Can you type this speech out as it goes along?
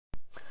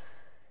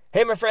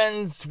Hey, my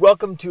friends,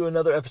 welcome to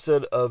another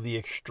episode of the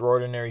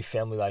Extraordinary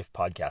Family Life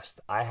Podcast.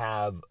 I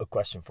have a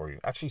question for you.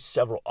 Actually,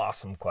 several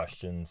awesome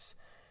questions.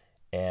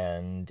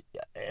 And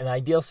an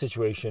ideal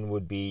situation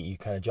would be you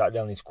kind of jot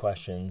down these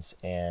questions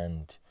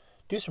and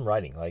do some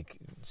writing. Like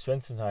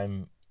spend some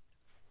time,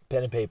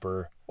 pen and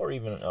paper, or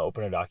even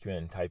open a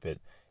document and type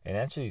it and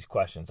answer these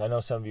questions. I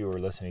know some of you are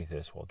listening to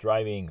this while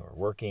driving or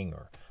working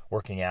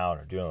out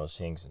or doing those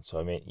things. And so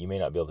you may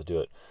not be able to do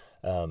it.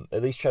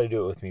 At least try to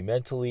do it with me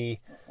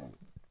mentally.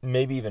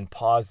 Maybe even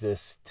pause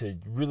this to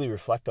really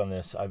reflect on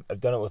this.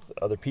 I've done it with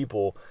other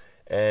people,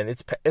 and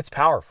it's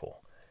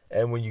powerful.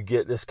 And when you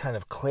get this kind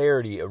of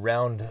clarity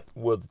around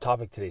what the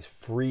topic today is,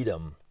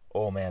 freedom,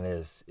 oh man,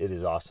 it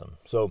is awesome.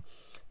 So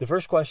the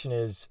first question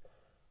is,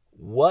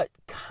 what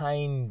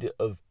kind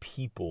of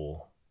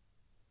people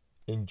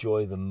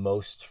enjoy the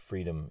most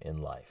freedom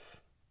in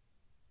life?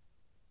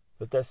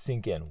 Let that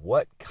sink in.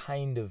 What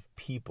kind of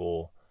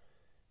people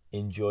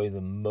enjoy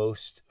the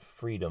most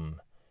freedom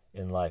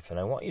in life? And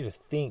I want you to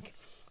think,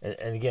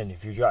 and again,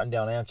 if you're jotting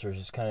down answers,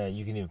 just kind of,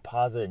 you can even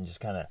pause it and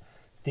just kind of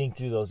think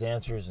through those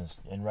answers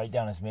and write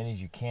down as many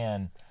as you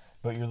can,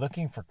 but you're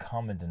looking for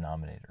common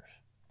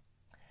denominators.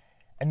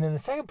 And then the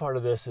second part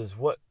of this is,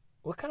 what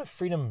kind of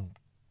freedom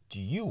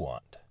do you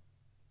want?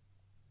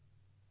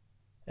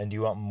 And do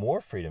you want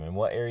more freedom? In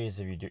what areas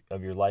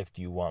of your life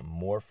do you want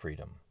more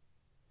freedom?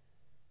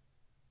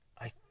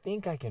 I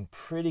think I can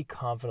pretty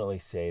confidently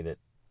say that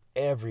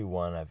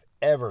everyone I've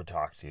ever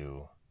talked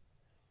to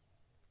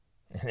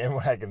and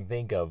everyone I can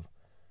think of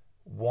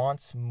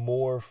wants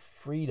more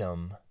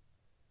freedom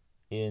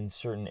in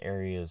certain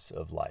areas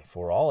of life,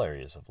 or all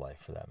areas of life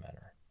for that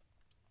matter.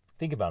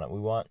 Think about it.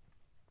 We want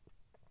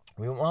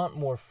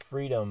more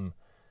freedom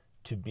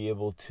to be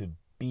able to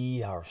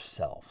be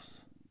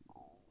ourselves.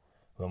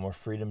 We want more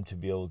freedom to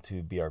be able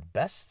to be our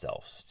best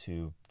selves,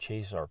 to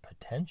chase our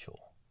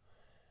potential.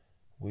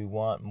 We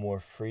want more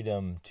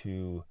freedom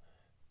to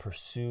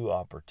pursue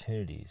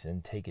opportunities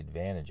and take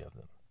advantage of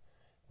them.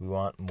 We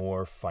want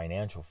more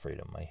financial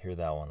freedom. I hear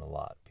that one a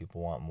lot.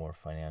 People want more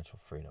financial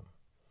freedom.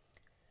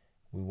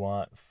 We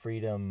want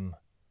freedom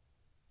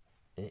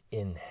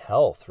in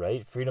health,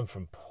 right? Freedom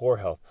from poor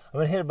health. I'm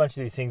going to hit a bunch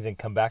of these things and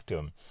come back to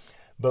them.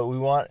 But we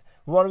want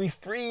to be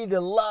free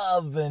to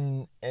love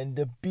and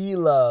to be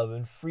loved,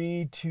 and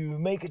free to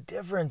make a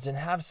difference and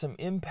have some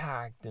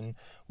impact. And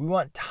we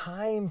want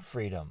time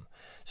freedom.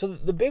 So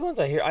the big ones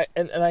I hear,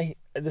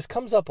 this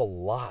comes up a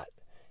lot.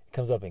 It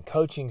comes up in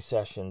coaching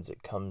sessions.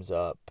 It comes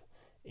up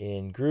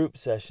in group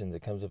sessions.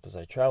 It comes up as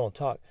I travel and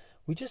talk.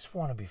 We just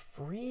want to be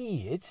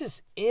free. It's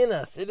just in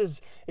us.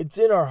 It's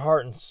in our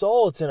heart and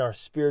soul. It's in our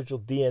spiritual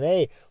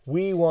DNA.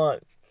 We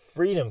want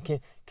freedom. Can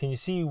you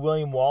see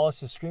William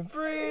Wallace's scream,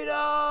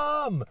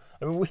 freedom?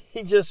 I mean,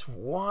 we just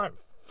want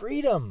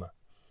freedom.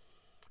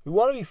 We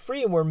want to be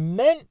free, and we're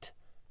meant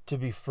to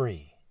be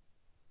free.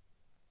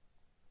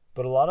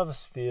 But a lot of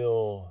us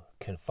feel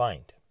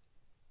confined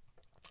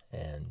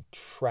and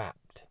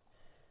trapped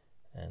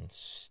and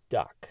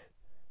stuck.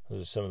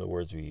 Those are some of the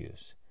words we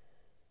use.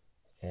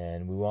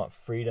 And we want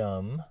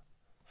freedom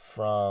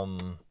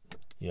from,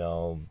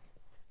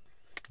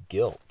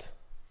 guilt.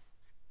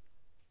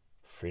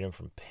 Freedom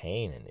from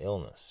pain and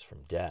illness, from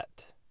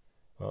debt.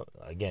 Well,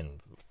 again,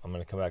 I'm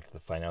going to come back to the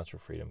financial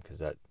freedom because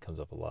that comes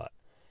up a lot.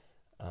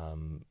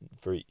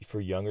 For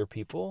younger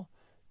people,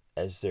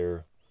 as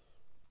they're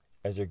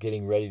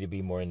getting ready to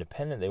be more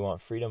independent, they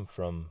want freedom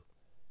from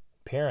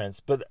parents.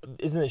 But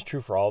isn't this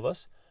true for all of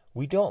us?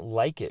 We don't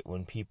like it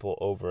when people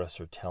over us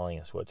are telling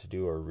us what to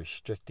do or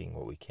restricting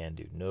what we can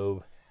do.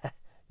 No,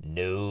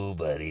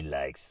 nobody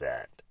likes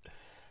that.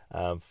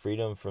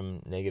 Freedom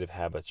from negative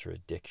habits or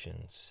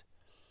addictions,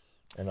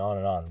 and on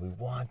and on. We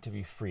want to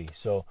be free.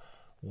 So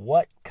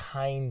what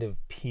kind of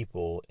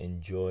people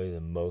enjoy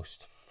the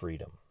most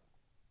freedom?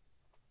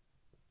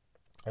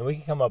 And we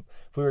can come up,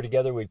 if we were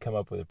together, we'd come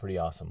up with a pretty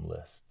awesome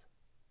list.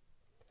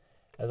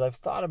 As I've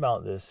thought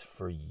about this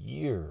for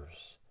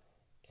years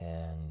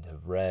and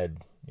have read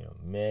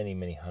many,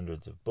 many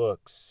hundreds of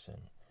books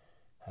and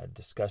had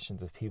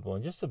discussions with people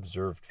and just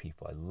observed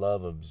people. I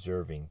love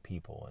observing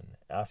people and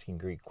asking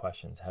great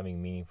questions,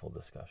 having meaningful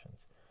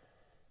discussions.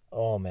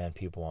 Oh man,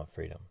 people want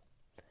freedom.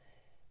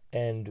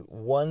 And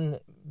one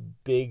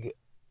big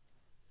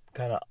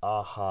kind of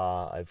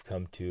aha I've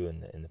come to,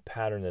 in the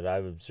pattern that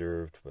I've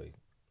observed by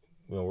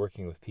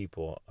working with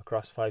people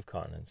across 5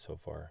 continents so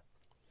far,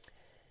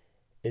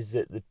 is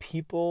that the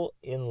people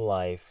in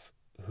life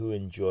who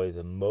enjoy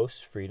the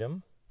most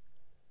freedom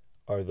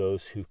are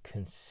those who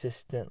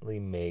consistently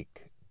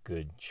make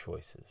good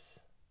choices.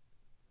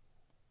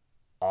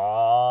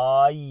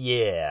 Aw,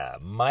 yeah.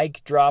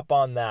 Mic drop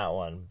on that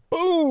one.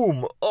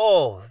 Boom!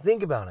 Oh,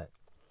 think about it.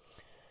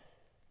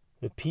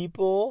 The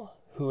people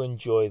who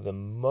enjoy the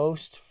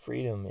most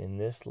freedom in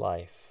this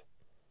life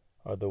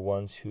are the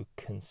ones who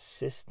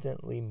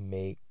consistently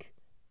make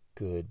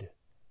good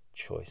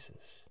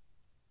choices.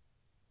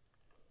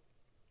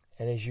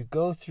 And as you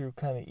go through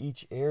kind of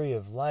each area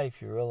of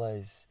life, you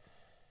realize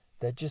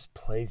that just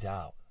plays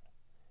out.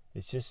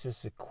 It's just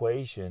this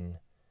equation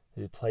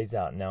it plays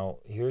out. Now,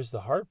 here's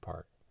the hard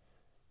part.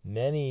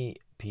 Many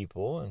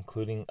people,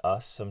 including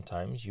us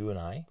sometimes, you and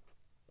I,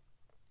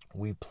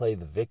 we play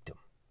the victim.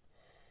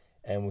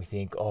 And we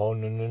think, oh,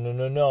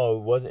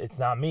 no, it's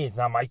not me, it's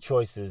not my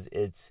choices,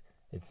 it's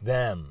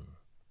them,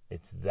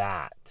 it's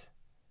that,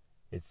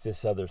 it's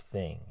this other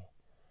thing.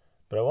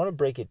 But I want to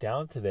break it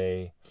down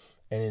today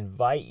and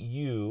invite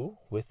you,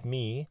 with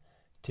me,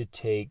 to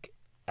take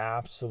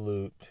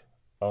absolute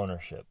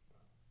ownership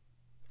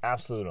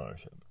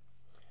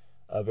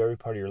of every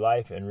part of your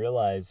life, and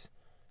realize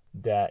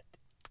that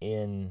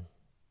in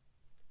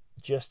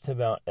just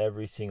about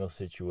every single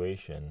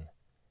situation,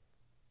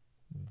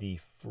 the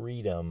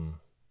freedom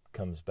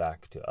comes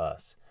back to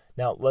us.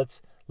 Now,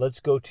 let's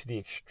go to the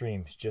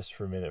extremes just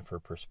for a minute for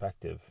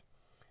perspective.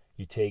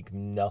 You take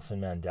Nelson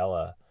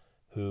Mandela,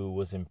 who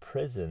was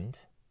imprisoned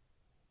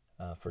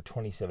for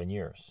 27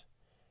 years.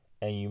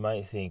 And you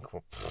might think,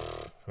 well,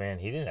 man,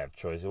 he didn't have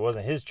choice. It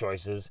wasn't his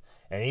choices.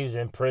 And he was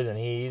in prison.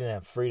 He didn't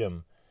have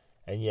freedom.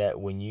 And yet,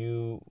 when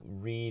you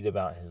read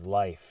about his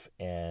life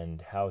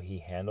and how he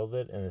handled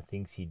it and the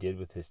things he did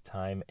with his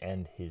time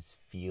and his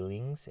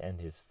feelings and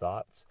his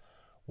thoughts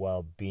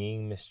while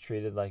being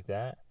mistreated like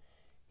that,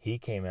 he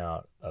came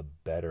out a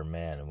better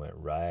man and went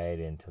right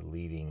into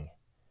leading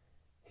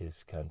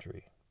his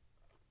country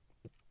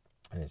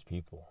and his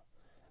people.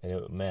 And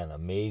it, man,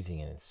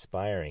 amazing and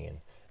inspiring.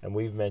 And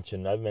I've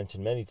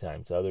mentioned many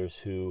times others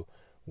who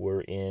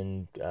were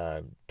in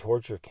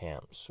torture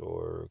camps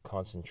or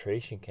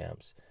concentration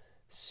camps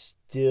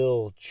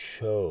still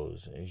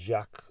chose.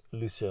 Jacques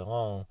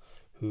Lucéron,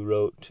 who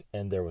wrote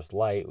And There Was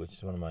Light, which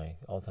is one of my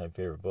all-time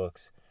favorite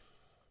books,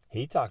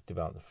 he talked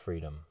about the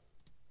freedom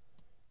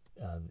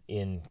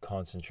in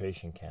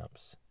concentration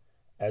camps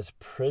as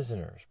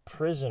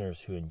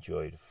prisoners who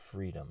enjoyed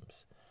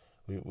freedoms.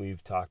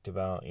 We've talked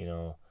about,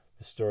 the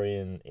story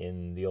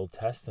in the Old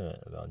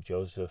Testament about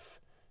Joseph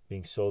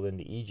being sold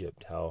into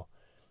Egypt, how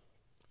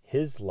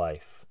his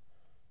life,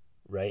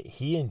 right,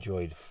 he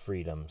enjoyed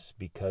freedoms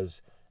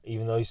because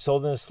even though he's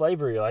sold into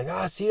slavery, you're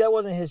like, see, that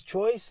wasn't his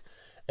choice.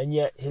 And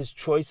yet his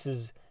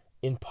choices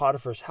in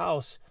Potiphar's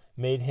house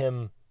made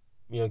him,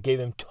 gave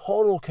him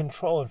total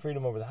control and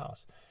freedom over the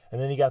house.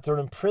 And then he got thrown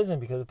in prison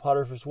because of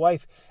Potiphar's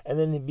wife. And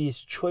then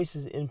his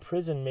choices in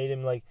prison made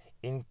him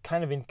in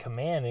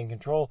command and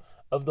control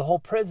of the whole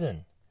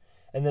prison.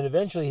 And then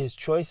eventually his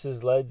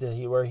choices led to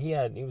he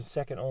was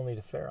second only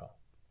to Pharaoh.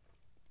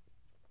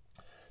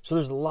 So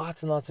there's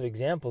lots and lots of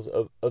examples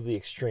of the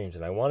extremes.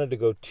 And I wanted to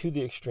go to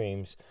the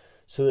extremes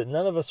so that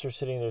none of us are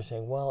sitting there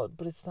saying, well,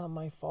 but it's not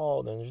my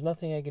fault and there's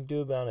nothing I can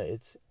do about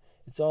it.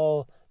 It's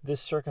all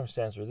this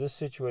circumstance or this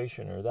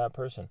situation or that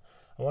person.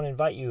 I want to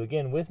invite you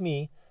again with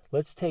me.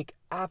 Let's take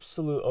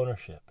absolute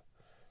ownership.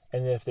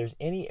 And then if there's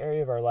any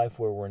area of our life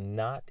where we're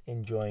not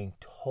enjoying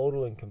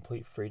total and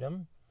complete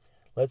freedom,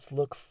 let's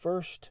look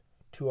first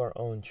to our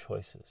own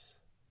choices.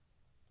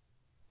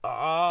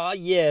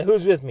 Yeah,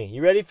 who's with me?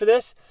 You ready for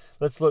this?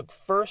 Let's look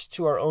first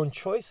to our own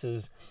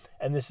choices.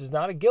 And this is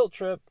not a guilt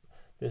trip.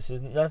 This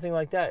is nothing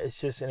like that. It's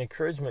just an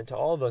encouragement to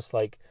all of us,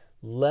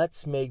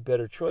 let's make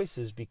better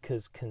choices,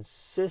 because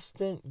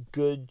consistent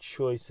good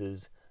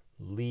choices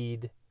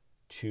lead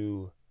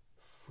to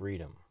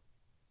freedom.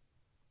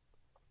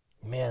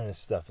 Man, this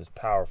stuff is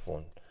powerful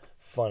and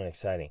fun and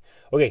exciting.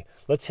 Okay,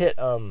 let's hit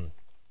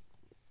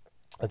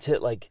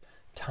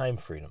time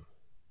freedom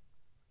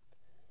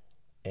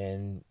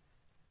and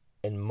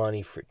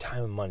money free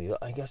time and money.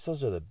 I guess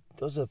those are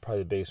probably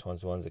the biggest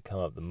ones, the ones that come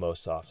up the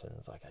most often.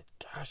 It's like,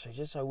 gosh,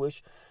 I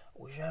wish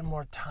I had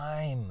more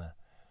time.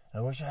 I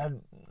wish I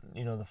had,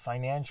 the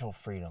financial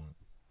freedom.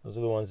 Those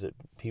are the ones that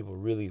people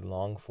really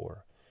long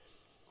for.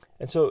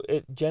 And so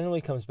it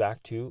generally comes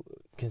back to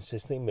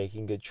consistently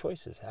making good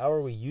choices. How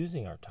are we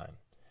using our time?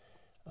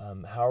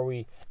 How are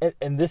we,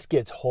 and this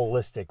gets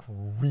holistic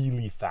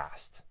really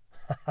fast,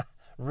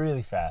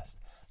 really fast,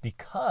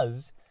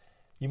 because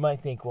you might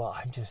think, well,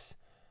 I'm just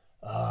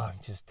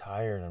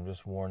tired. I'm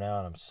just worn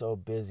out. I'm so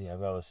busy. I've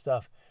got all this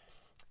stuff.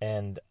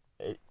 And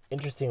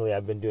interestingly,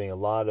 I've been doing a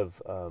lot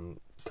of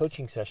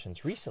coaching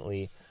sessions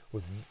recently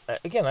with,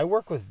 again, I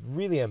work with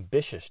really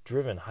ambitious,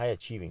 driven,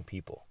 high-achieving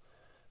people,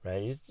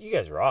 right? You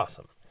guys are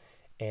awesome.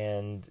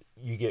 And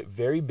you get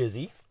very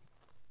busy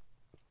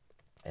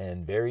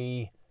and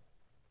very,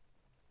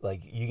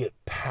 you get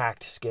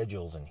packed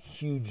schedules and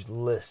huge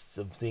lists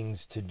of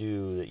things to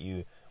do that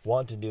you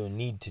want to do and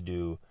need to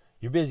do.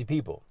 You're busy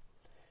people.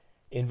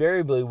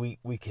 Invariably,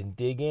 we can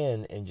dig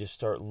in and just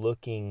start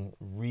looking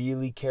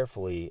really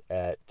carefully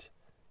at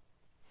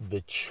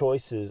the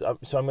choices.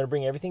 So I'm going to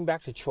bring everything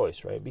back to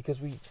choice, right? Because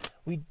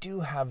we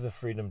do have the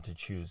freedom to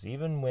choose.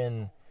 Even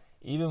when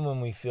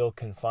we feel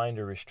confined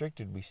or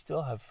restricted, we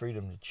still have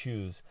freedom to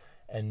choose,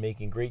 and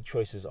making great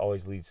choices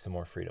always leads to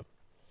more freedom.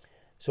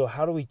 So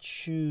how do we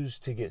choose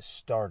to get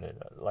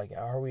started?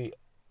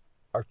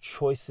 Our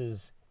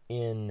choices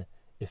in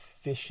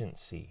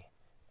efficiency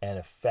and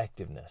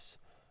effectiveness?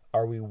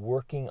 Are we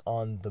working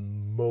on the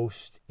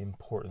most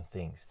important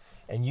things?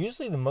 And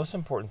usually the most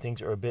important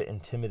things are a bit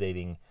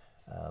intimidating,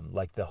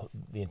 like the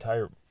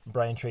entire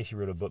Brian Tracy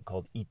wrote a book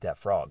called Eat That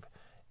Frog.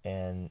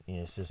 And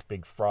it's this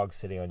big frog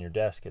sitting on your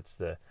desk. It's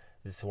the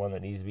one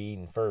that needs to be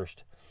eaten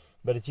first.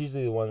 But it's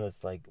usually the one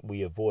that's like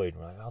we avoid.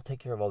 We're like, I'll take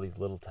care of all these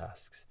little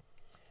tasks.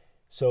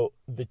 So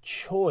the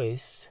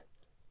choice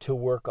to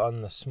work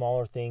on the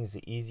smaller things,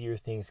 the easier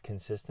things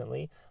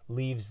consistently,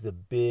 leaves the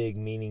big,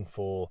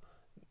 meaningful,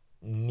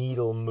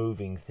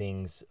 needle-moving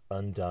things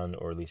undone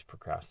or at least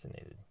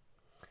procrastinated.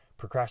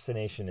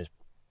 Procrastination is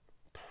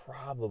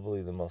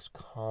probably the most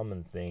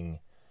common thing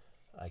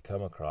I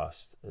come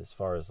across as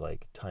far as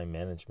like time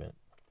management.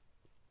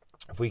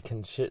 If we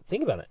can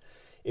think about it,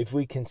 if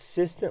we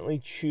consistently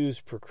choose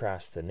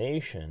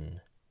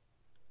procrastination,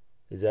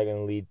 is that going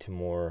to lead to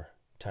more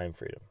time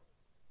freedom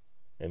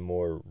and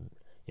more,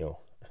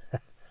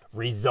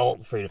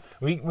 result freedom?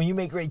 When you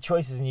make great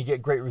choices and you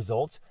get great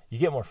results, you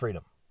get more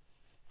freedom.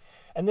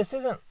 And this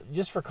isn't,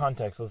 just for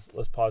context,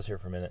 let's pause here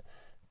for a minute.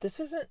 This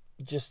isn't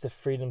just the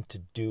freedom to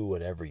do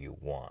whatever you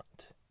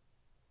want,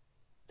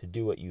 to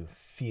do what you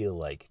feel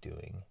like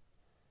doing.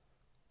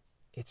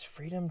 It's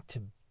freedom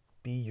to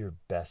be your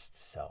best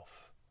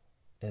self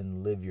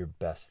and live your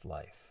best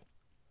life.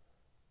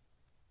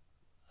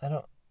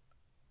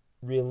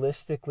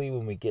 Realistically,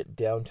 when we get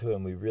down to it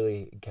and we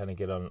really kind of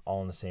get all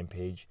on the same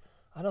page,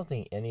 I don't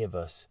think any of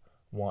us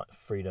want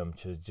freedom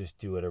to just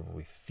do whatever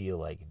we feel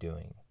like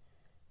doing.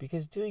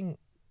 Because doing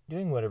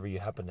whatever you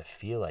happen to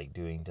feel like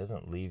doing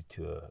doesn't lead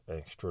to an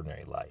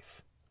extraordinary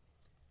life.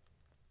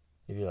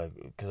 If you're like,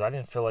 because I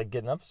didn't feel like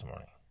getting up this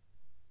morning.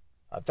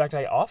 In fact,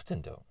 I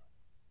often don't.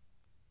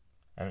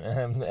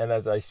 And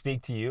as I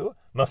speak to you,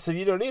 most of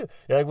you don't either.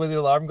 You're like when the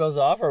alarm goes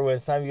off or when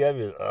it's time to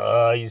get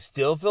up, you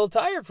still feel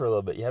tired for a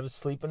little bit. You have a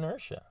sleep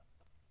inertia.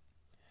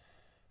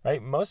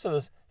 Right? Most of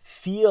us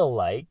feel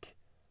like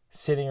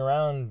sitting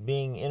around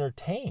being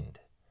entertained.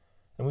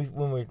 And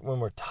when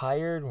we're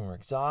tired, when we're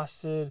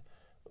exhausted,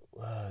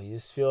 you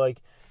just feel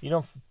like you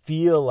don't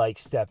feel like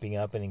stepping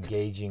up and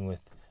engaging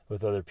with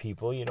other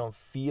people. You don't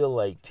feel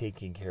like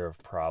taking care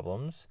of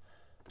problems.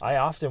 I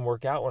often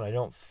work out when I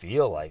don't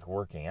feel like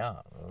working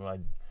out.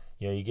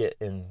 You get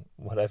in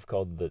what I've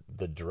called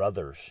the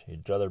druthers.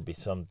 You'd rather be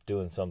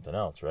doing something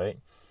else, right?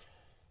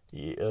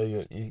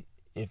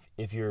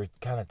 If you're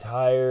kind of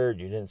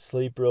tired, you didn't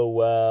sleep real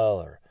well,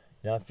 or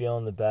you're not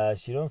feeling the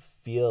best, you don't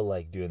feel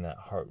like doing that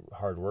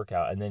hard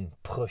workout and then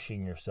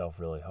pushing yourself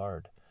really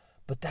hard.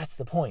 But that's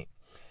the point.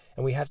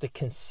 And we have to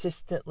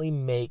consistently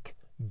make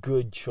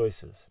good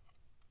choices.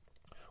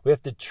 We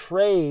have to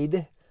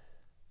trade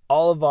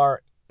all of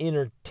our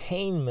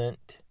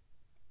entertainment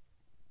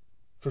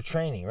for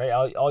training, right?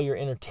 All your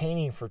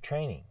entertaining for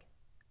training.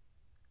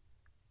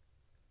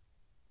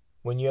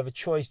 When you have a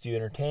choice, do you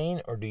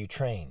entertain or do you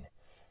train?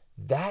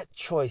 That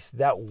choice,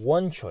 that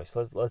one choice,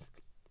 let's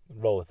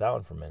roll with that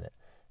one for a minute.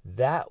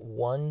 That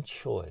one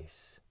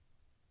choice,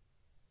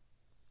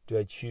 do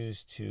I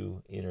choose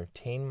to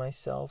entertain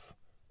myself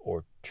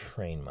or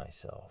train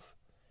myself?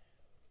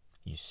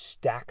 You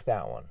stack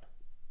that one,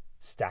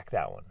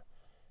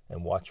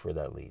 and watch where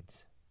that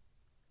leads.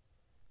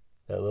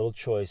 That little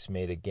choice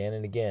made again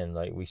and again,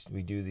 like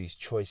we do these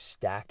choice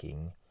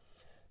stacking,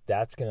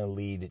 that's going to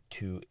lead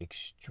to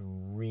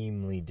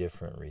extremely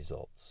different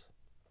results.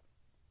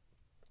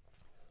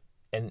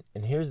 And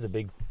here's the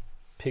big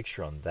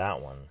picture on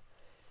that one.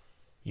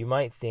 You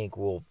might think,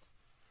 well,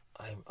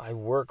 I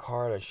work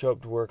hard, I show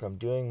up to work, I'm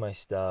doing my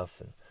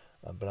stuff,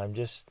 but I'm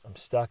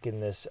stuck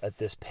in this at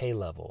this pay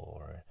level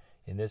or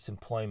in this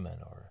employment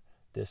or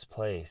this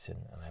place,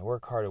 and I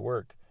work hard at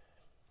work.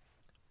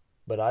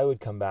 But I would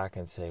come back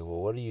and say,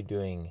 well, what are you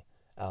doing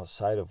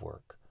outside of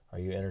work? Are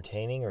you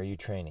entertaining or are you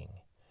training?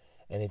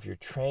 And if you're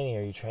training,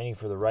 are you training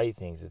for the right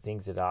things, the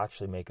things that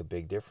actually make a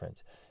big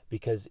difference?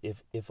 Because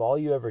if all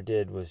you ever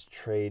did was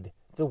trade,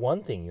 the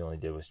one thing you only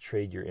did was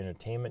trade your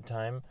entertainment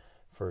time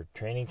for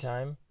training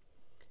time,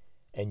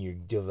 and you're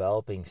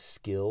developing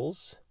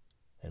skills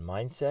and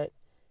mindset,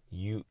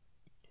 you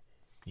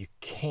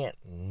can't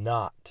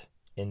not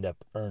end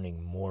up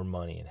earning more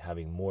money and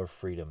having more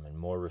freedom and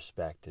more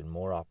respect and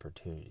more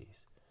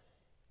opportunities.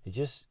 It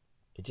just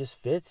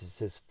fits. It's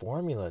this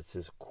formula, it's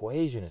this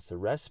equation, it's the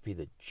recipe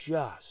that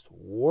just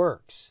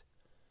works.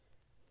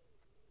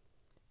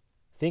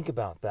 Think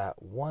about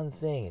that one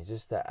thing. It's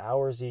just the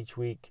hours each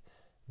week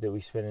that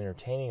we spend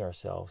entertaining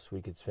ourselves,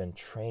 we could spend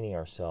training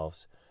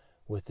ourselves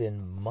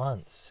within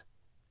months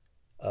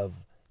of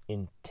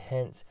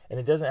intense, and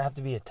it doesn't have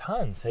to be a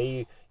ton.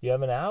 Say you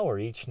have an hour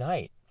each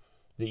night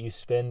that you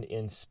spend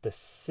in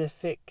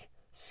specific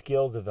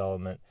skill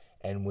development,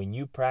 and when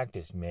you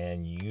practice,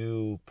 man,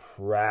 you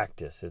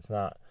practice. It's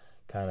not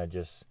kind of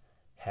just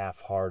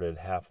half-hearted,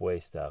 halfway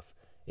stuff.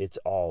 It's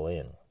all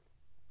in.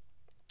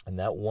 And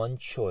that one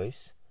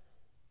choice,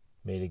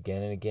 made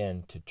again and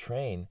again to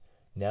train,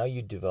 now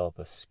you develop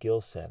a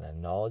skill set, a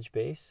knowledge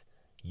base,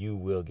 you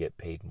will get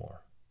paid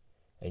more.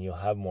 And you'll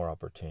have more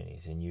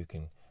opportunities, and you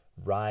can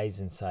rise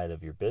inside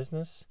of your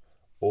business,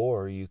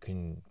 or you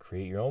can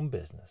create your own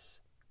business.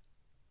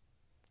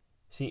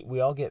 See, we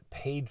all get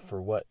paid for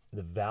what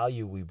the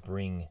value we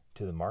bring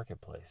to the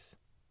marketplace.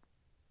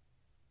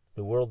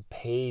 The world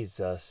pays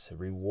us,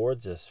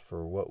 rewards us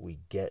for what we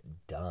get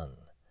done.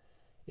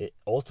 It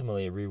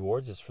ultimately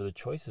rewards us for the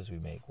choices we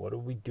make. What are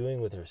we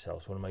doing with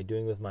ourselves? What am I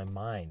doing with my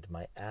mind,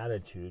 my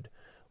attitude,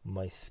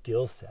 my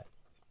skill set?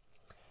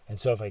 And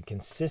so if I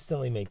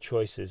consistently make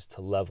choices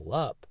to level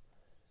up,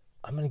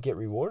 I'm going to get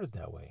rewarded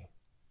that way.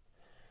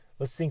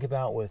 Let's think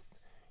about with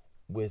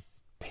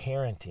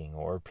parenting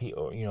or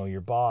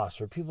your boss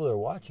or people that are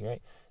watching,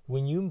 right?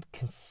 When you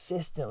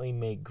consistently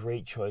make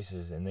great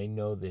choices and they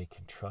know they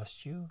can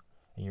trust you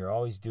and you're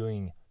always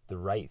doing the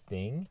right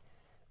thing,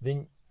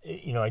 then,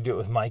 I do it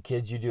with my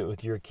kids, you do it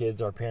with your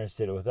kids, our parents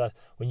did it with us.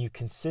 When you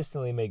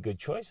consistently make good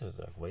choices,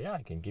 like, well, yeah,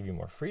 I can give you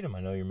more freedom.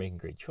 I know you're making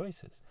great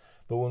choices.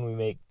 But when we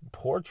make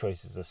poor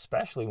choices,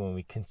 especially when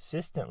we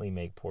consistently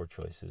make poor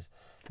choices,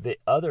 the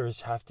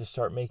others have to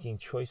start making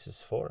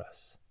choices for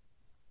us.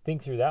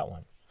 Think through that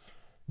one.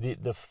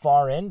 The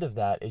far end of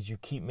that is you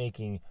keep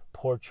making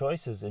poor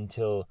choices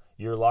until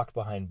you're locked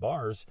behind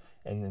bars,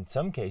 and in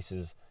some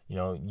cases,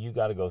 you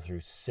got to go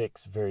through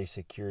 6 very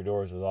secure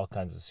doors with all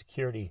kinds of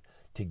security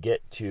to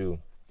get to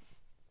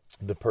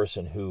the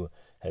person who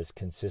has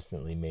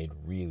consistently made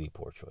really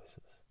poor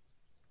choices.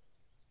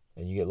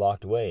 And you get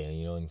locked away,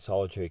 in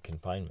solitary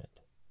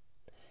confinement.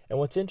 And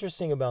what's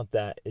interesting about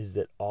that is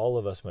that all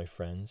of us, my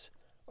friends,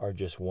 are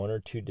just 1 or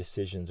 2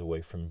 decisions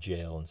away from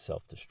jail and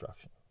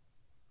self-destruction.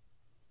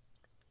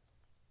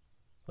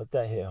 Let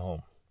that hit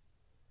home.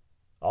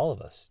 All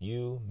of us,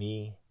 you,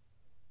 me,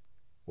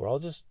 we're all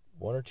just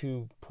 1 or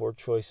 2 poor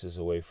choices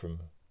away from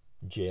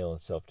jail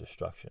and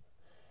self-destruction.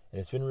 And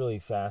it's been really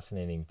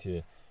fascinating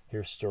to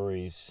hear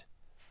stories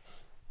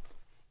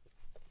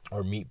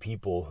or meet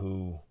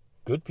people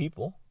good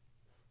people,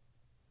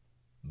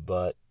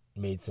 but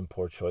made some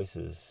poor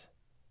choices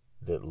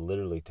that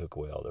literally took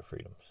away all their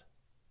freedoms.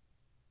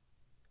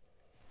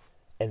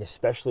 And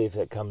especially if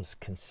it comes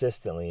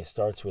consistently, it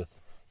starts with,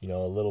 a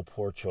little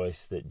poor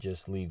choice that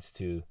just leads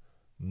to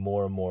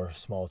more and more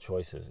small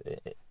choices.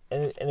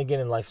 And again,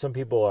 in life, some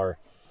people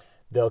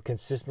they'll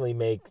consistently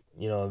make,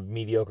 a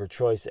mediocre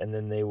choice, and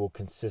then they will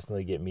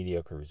consistently get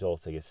mediocre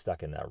results. They get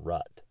stuck in that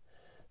rut.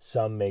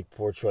 Some make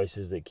poor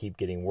choices that keep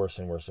getting worse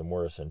and worse and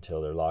worse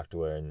until they're locked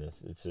away, and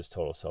it's just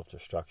total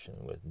self-destruction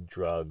with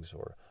drugs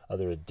or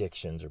other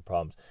addictions or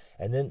problems.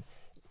 And then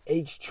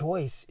each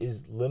choice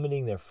is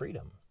limiting their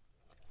freedom.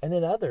 And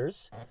then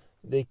others,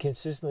 they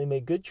consistently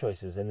make good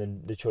choices, and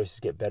then the choices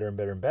get better and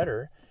better and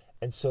better,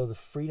 and so the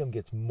freedom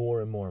gets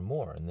more and more and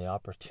more, and the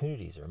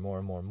opportunities are more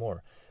and more and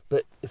more.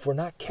 But if we're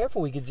not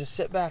careful, we could just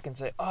sit back and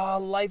say, oh,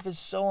 life is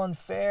so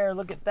unfair,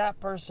 look at that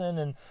person.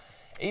 And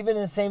even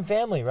in the same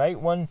family, right?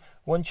 One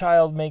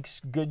child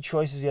makes good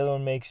choices, the other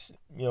one makes,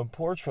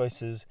 poor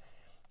choices,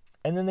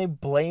 and then they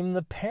blame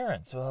the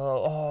parents.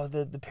 Oh,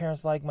 the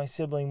parents like my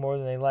sibling more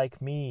than they like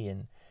me,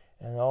 and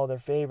they're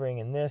favoring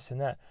and this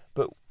and that.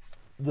 But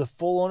the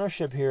full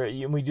ownership here,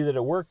 and we do that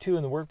at work too,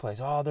 in the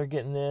workplace. Oh, they're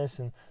getting this,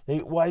 and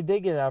why did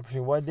they get that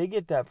opportunity? Why did they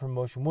get that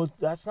promotion? Well,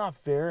 that's not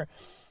fair.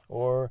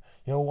 Or,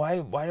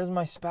 why doesn't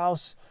my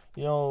spouse,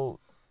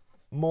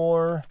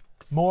 more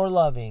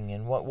loving,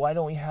 and why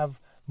don't we have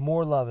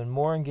more love and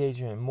more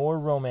engagement, more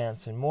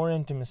romance and more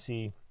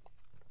intimacy,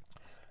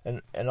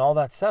 and all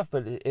that stuff?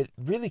 But it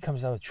really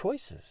comes down to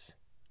choices.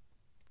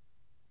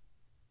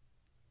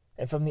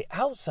 And from the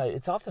outside,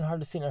 it's often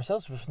hard to see in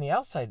ourselves, but from the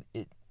outside,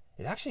 it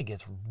actually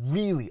gets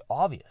really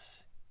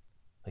obvious,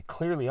 like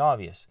clearly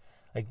obvious.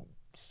 Like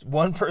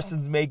one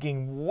person's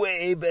making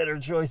way better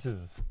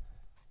choices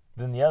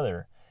than the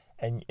other,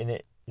 and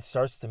it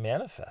starts to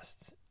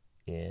manifest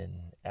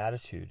in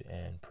attitude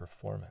and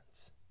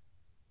performance.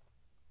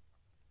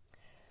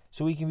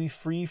 So we can be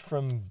free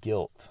from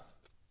guilt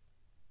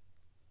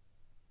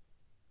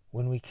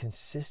when we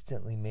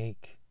consistently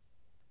make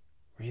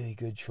really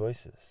good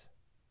choices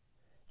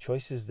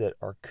that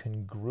are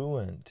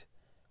congruent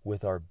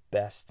with our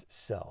best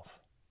self.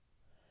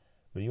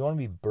 But you want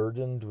to be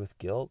burdened with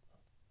guilt?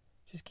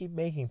 Just keep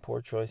making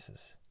poor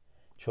choices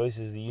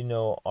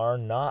that are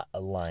not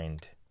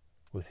aligned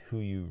with who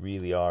you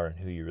really are and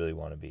who you really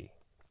want to be.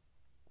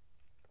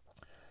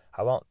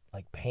 How about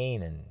like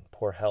pain and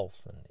poor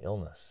health and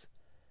illness?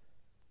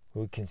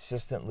 We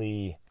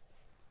consistently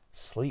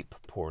sleep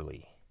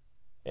poorly.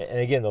 And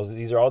again,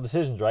 these are all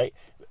decisions, right?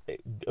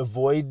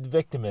 Avoid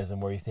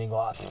victimism, where you think,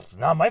 well, it's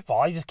not my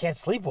fault, I just can't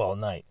sleep well at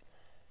night.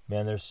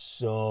 Man, there's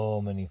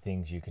so many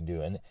things you can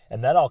do.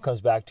 And that all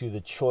comes back to the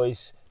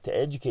choice to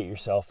educate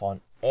yourself on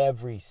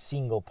every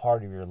single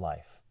part of your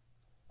life.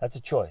 That's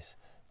a choice.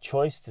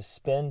 Choice to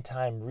spend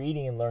time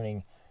reading and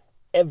learning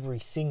every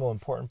single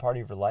important part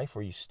of your life,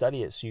 where you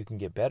study it so you can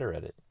get better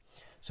at it.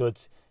 So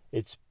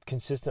it's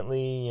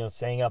consistently,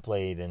 staying up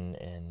late and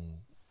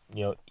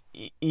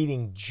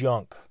eating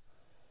junk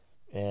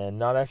and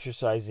not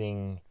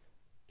exercising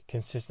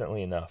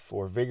consistently enough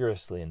or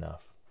vigorously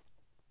enough.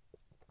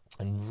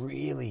 And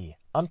really,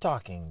 I'm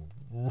talking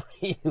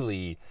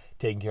really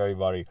taking care of your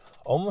body,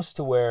 almost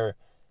to where,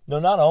 no,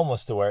 not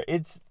almost to where,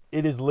 it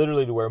is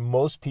literally to where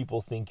most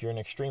people think you're an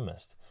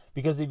extremist.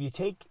 Because if you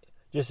take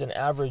just an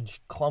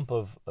average clump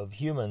of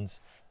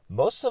humans,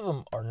 most of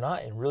them are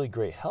not in really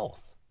great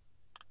health.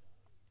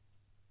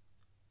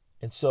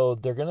 And so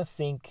they're going to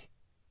think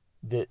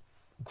that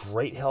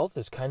great health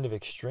is kind of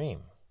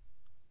extreme.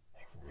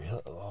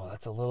 Oh,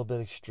 that's a little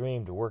bit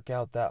extreme to work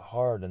out that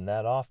hard and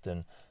that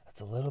often.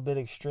 That's a little bit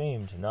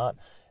extreme to not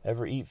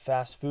ever eat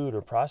fast food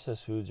or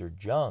processed foods or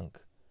junk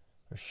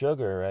or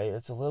sugar, right?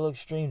 It's a little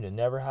extreme to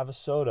never have a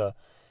soda.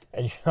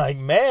 And you're like,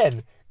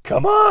 man,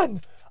 come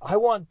on. I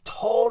want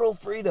total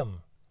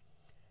freedom.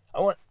 I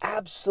want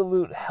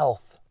absolute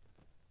health.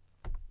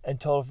 And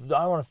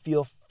I want to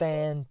feel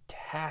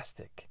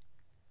fantastic.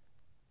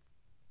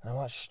 And I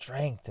want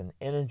strength and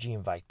energy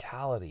and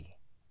vitality.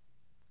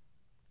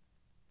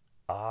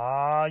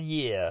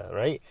 Yeah,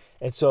 right?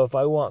 And so if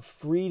I want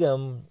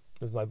freedom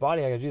with my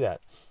body, I got to do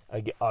that.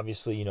 I get,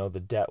 obviously, the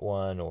debt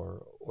one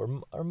or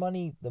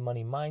money, the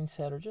money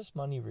mindset, or just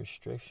money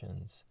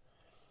restrictions.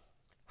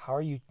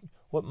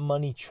 What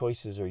money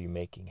choices are you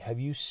making? Have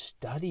you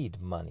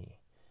studied money?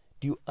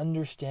 Do you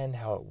understand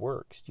how it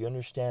works? Do you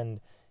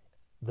understand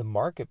the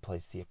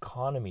marketplace, the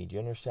economy? Do you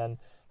understand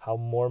how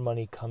more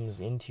money comes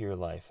into your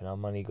life and how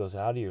money goes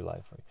out of your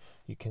life? Are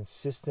you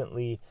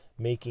consistently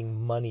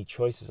making money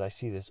choices? I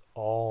see this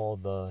all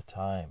the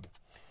time.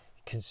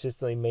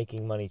 Consistently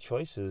making money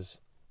choices.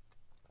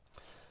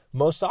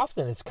 Most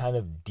often it's kind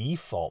of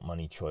default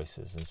money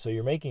choices. And so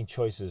you're making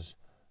choices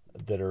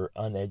that are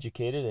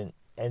uneducated.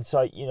 And so,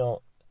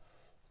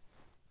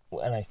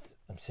 and I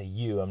say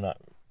you, I'm not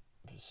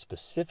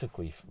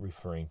specifically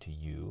referring to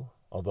you,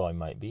 although I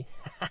might be.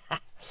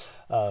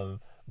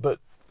 But,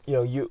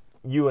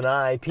 you and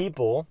I,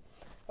 people,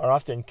 are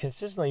often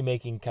consistently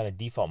making kind of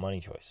default money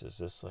choices.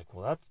 It's like,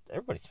 well,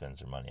 everybody spends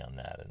their money on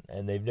that,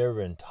 and they've never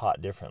been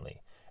taught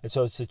differently. And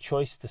so it's a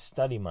choice to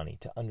study money,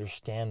 to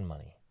understand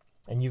money.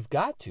 And you've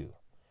got to.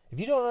 If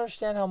you don't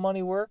understand how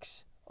money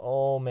works,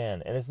 oh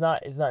man, and it's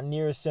not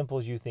near as simple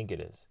as you think it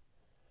is.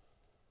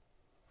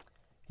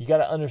 You got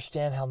to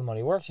understand how the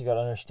money works. You got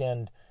to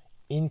understand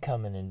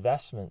income and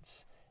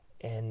investments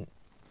and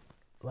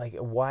like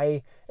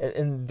why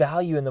and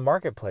value in the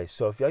marketplace.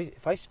 So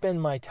if I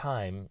spend my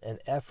time and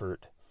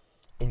effort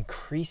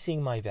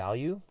increasing my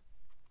value,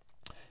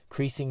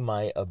 increasing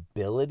my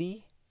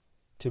ability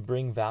to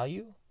bring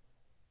value,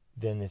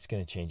 then it's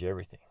going to change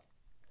everything.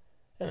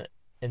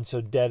 And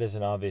so debt is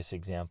an obvious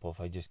example. If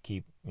I just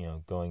keep,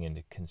 going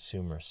into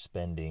consumer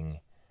spending,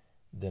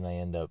 then I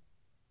end up,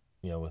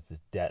 with the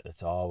debt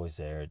that's always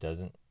there. It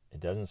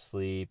doesn't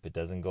sleep. It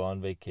doesn't go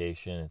on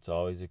vacation. It's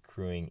always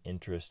accruing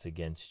interest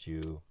against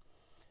you.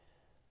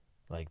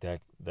 Like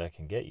that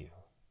can get you,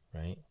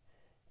 right?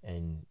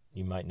 And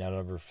you might not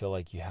ever feel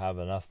like you have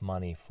enough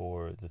money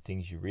for the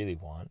things you really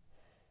want.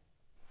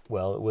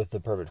 Well, with the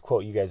perfect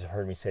quote, you guys have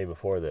heard me say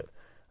before that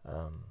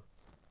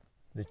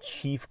the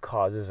chief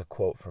cause is a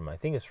quote from, I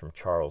think it's from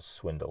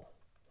Charles Swindoll.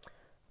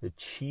 The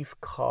chief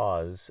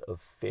cause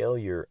of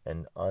failure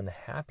and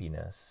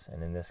unhappiness,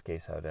 and in this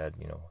case I would add,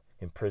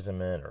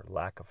 imprisonment or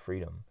lack of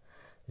freedom.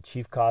 The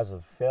chief cause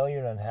of failure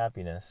and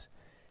unhappiness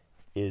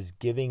is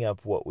giving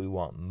up what we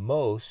want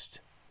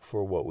most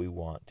for what we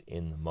want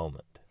in the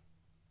moment.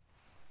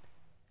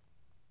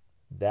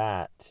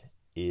 That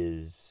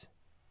is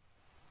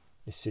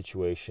a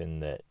situation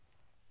that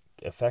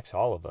affects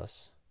all of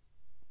us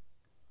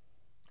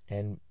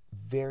and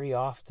very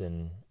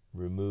often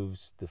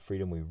removes the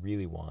freedom we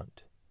really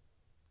want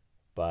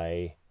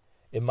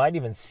it might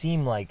even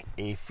seem like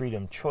a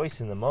freedom choice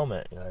in the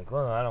moment. You're like,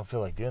 well, I don't feel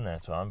like doing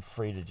that, so I'm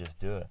free to just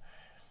do it.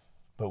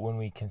 But when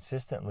we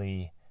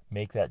consistently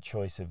make that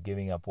choice of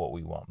giving up what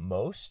we want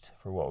most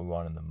for what we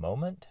want in the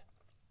moment,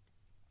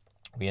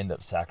 we end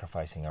up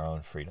sacrificing our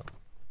own freedom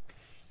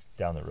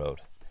down the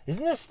road.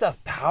 Isn't this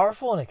stuff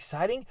powerful and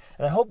exciting?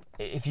 And I hope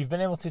if you've been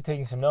able to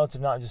taking some notes,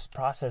 if not just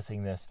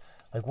processing this,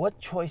 like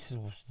what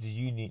choices do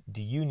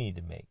you need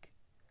to make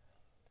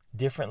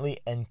differently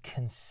and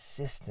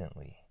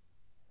consistently?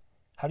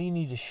 How do you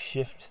need to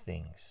shift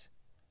things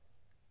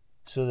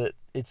so that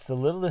it's the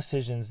little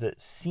decisions that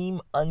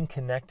seem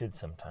unconnected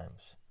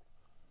sometimes?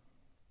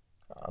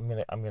 I'm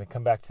gonna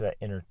come back to that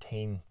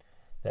entertain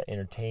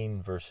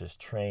versus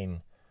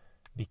train,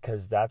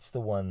 because that's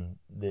the one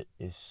that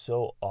is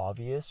so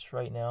obvious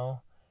right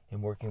now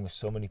in working with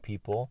so many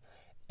people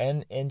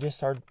and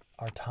just our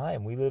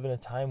time. We live in a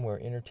time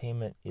where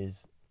entertainment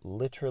is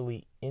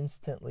literally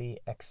instantly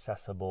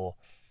accessible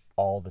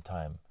all the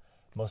time.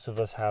 Most of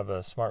us have a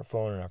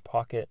smartphone in our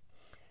pocket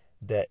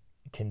that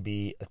can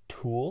be a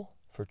tool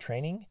for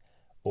training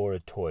or a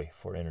toy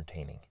for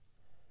entertaining.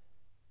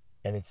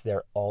 And it's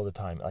there all the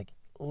time, like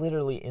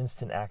literally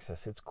instant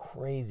access. It's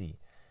crazy.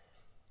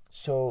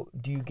 So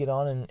do you get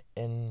on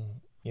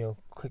and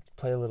click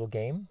play a little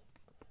game?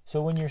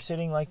 So when you're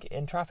sitting like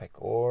in traffic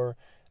or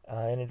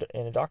in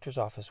a doctor's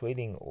office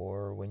waiting,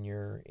 or when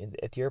you're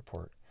at the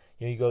airport,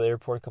 you go to the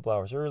airport a couple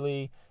hours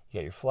early, you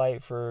got your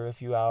flight for a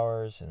few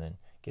hours, and then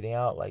getting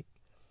out, like,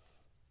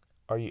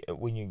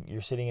 when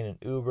you're sitting in an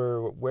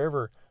Uber,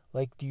 wherever,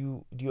 Like,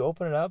 do you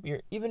open it up?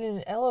 You're even in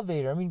an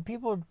elevator. I mean,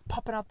 people are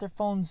popping out their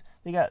phones.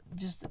 They got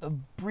just a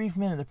brief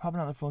minute. They're popping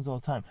out their phones all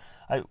the time.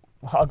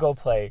 I'll go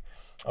play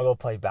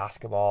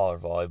basketball or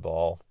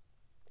volleyball,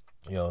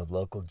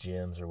 local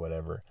gyms or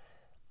whatever.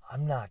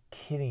 I'm not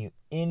kidding you.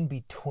 In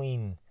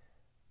between,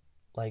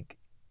 like,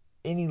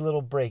 any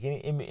little break,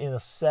 in a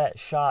set,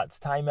 shots,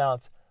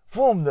 timeouts,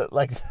 boom,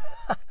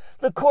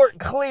 the court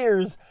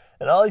clears,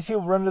 and all these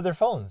people run to their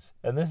phones.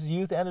 And this is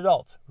youth and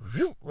adults.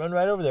 Run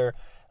right over there.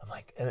 I'm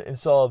like, and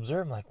so I'll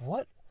observe. I'm like,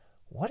 what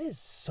is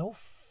so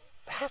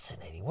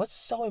fascinating? What's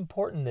so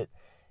important that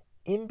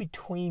in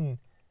between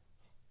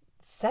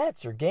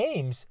sets or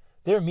games,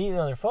 they're immediately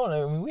on their phone?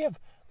 I mean, we have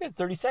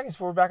 30 seconds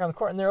before we're back on the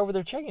court, and they're over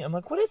there checking. I'm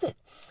like, what is it?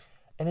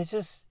 And it's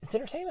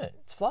entertainment.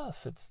 It's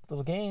fluff. It's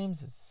little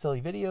games. It's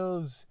silly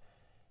videos.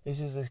 It's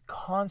just a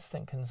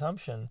constant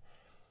consumption.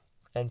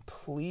 And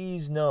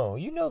please know,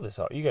 you guys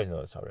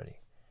know this already.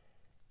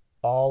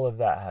 All of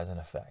that has an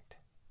effect.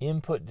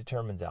 Input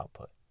determines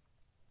output.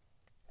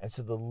 And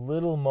so the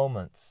little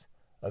moments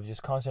of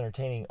just constant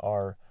entertaining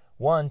are,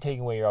 one,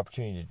 taking away your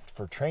opportunity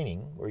for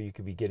training, where you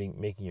could be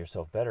making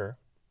yourself better.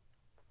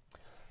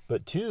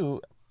 But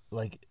two,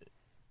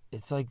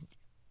 it's like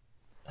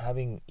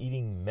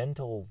eating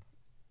mental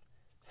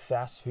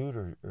fast food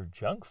or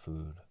junk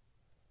food.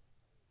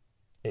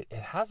 It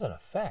has an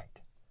effect.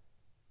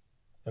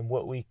 And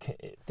what we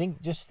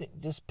think,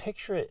 just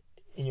picture it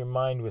in your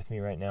mind with me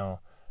right now,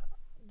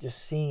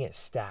 just seeing it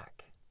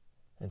stack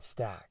and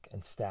stack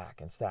and stack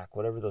and stack,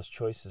 whatever those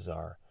choices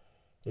are.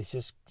 It's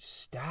just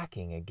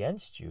stacking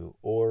against you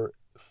or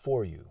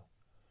for you.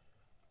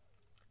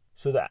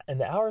 So and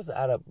the hours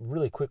add up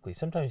really quickly.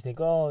 Sometimes you think,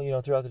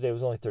 throughout the day it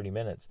was only 30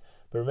 minutes.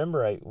 But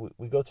remember,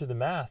 we go through the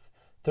math.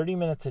 30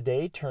 minutes a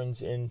day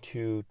turns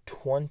into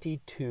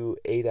 22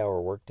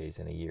 8-hour workdays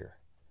in a year.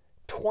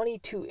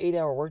 22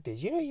 8-hour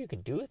workdays. You know what you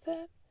can do with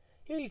that?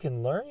 You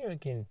can learn.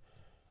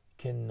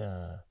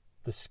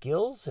 The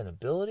skills and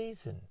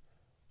abilities and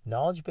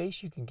knowledge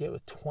base you can get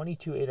with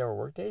 22 8-hour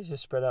workdays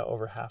just spread out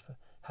over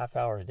half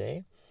hour a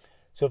day.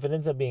 So if it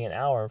ends up being an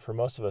hour, for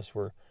most of us,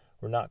 we're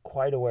not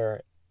quite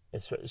aware.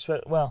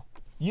 Well,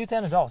 youth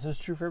and adults, this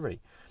is true for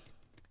everybody.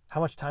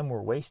 How much time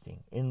we're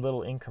wasting in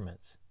little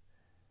increments.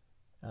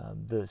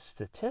 The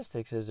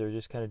statistics, as they're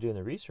just kind of doing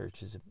the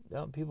research, is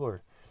people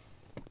are,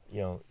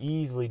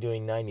 easily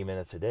doing 90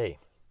 minutes a day.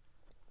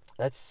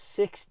 That's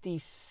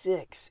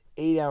 66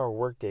 8-hour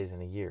workdays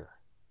in a year.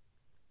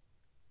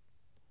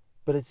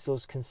 But it's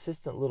those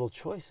consistent little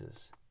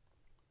choices.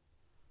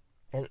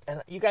 And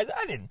you guys,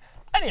 I didn't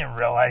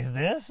realize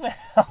this, man.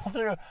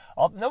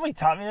 Nobody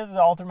taught me this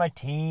all through my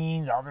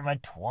teens, all through my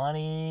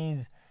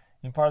 20s,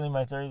 and partly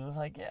my 30s. It's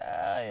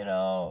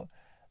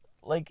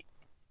like,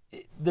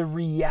 the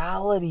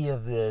reality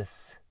of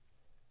this,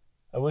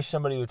 I wish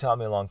somebody would taught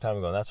me a long time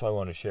ago, and that's why I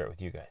wanted to share it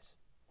with you guys.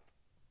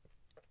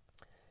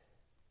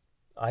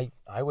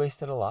 I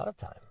wasted a lot of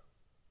time.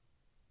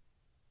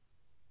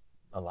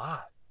 A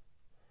lot.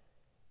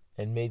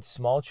 And made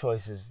small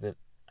choices that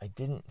I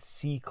didn't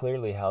see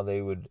clearly how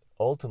they would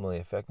ultimately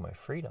affect my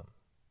freedom.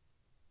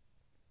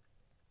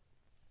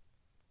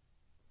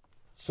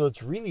 So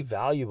it's really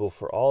valuable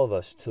for all of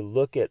us to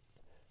look at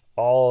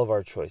all of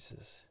our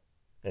choices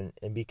and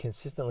be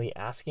consistently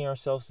asking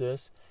ourselves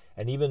this,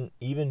 and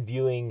even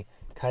viewing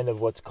kind of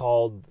what's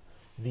called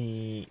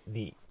the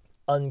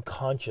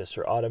unconscious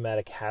or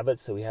automatic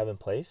habits that we have in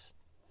place.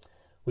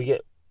 We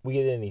get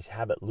in these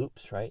habit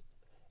loops, right?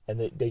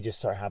 And they just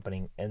start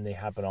happening, and they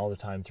happen all the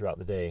time throughout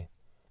the day.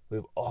 We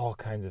have all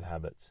kinds of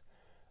habits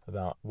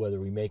about whether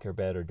we make our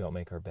bed or don't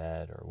make our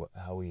bed, or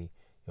how we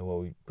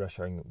brush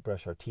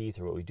our teeth,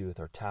 or what we do with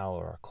our towel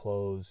or our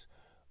clothes,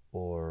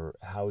 or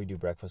how we do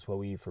breakfast, what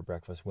we eat for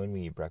breakfast, when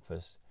we eat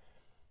breakfast.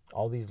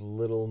 All these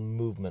little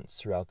movements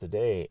throughout the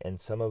day, and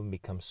some of them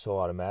become so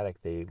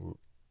automatic they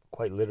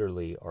quite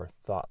literally are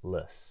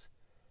thoughtless.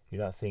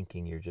 You're not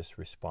thinking, you're just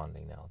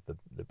responding now.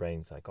 The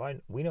brain's like,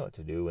 we know what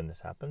to do when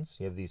this happens.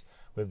 We have these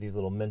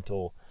little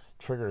mental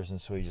triggers, and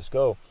so we just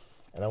go.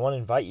 And I want to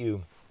invite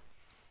you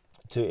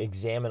to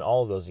examine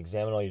all of those,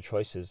 examine all your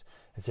choices,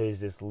 and say,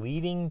 is this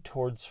leading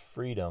towards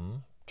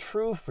freedom,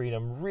 true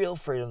freedom, real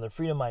freedom, the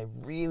freedom I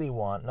really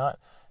want, not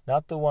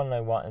the one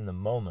I want in the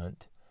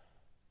moment?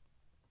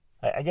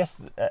 I guess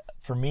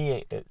for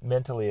me,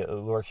 mentally, it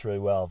works really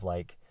well. Of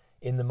like,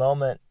 in the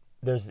moment,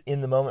 there's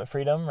in the moment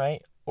freedom,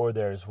 right? Or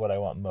there's what I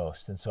want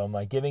most. And so I'm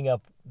like giving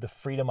up the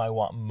freedom I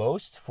want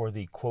most for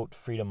the quote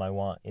freedom I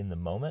want in the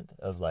moment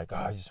of like,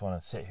 I just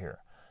want to sit here.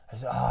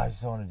 I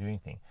just don't want to do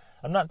anything.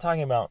 I'm not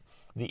talking about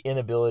the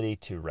inability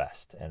to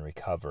rest and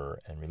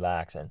recover and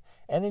relax and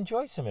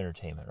enjoy some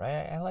entertainment,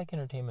 right? I like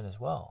entertainment as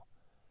well.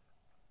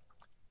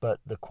 But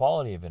the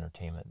quality of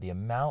entertainment, the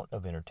amount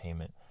of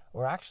entertainment,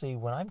 or actually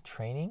when I'm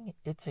training,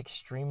 it's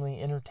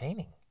extremely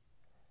entertaining.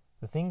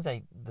 The things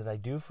that I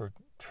do for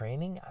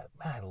training,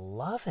 I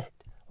love it.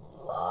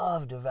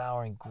 Love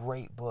devouring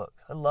great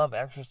books. I love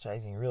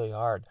exercising really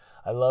hard.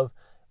 I love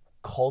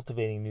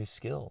cultivating new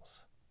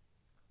skills.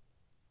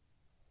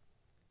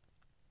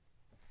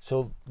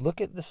 So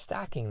look at the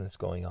stacking that's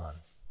going on.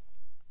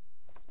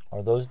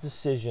 Are those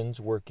decisions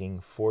working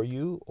for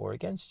you or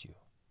against you?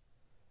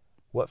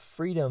 What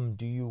freedom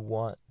do you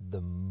want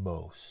the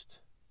most?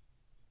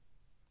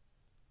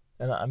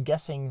 And I'm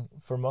guessing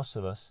for most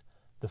of us,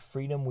 the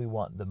freedom we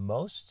want the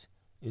most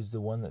is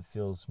the one that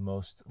feels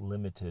most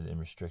limited and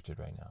restricted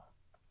right now.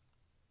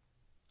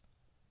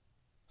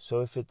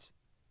 So if it's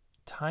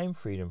time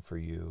freedom for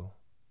you,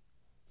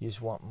 you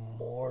just want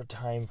more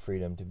time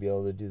freedom to be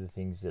able to do the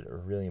things that are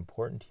really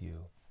important to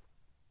you.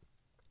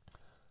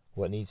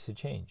 What needs to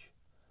change?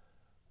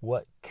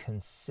 What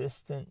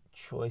consistent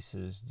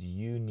choices do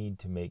you need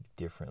to make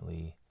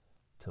differently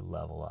to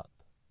level up?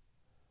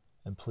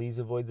 And please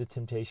avoid the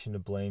temptation to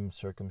blame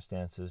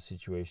circumstances,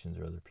 situations,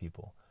 or other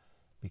people.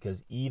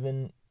 Because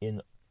even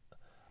in,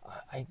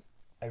 I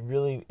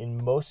really,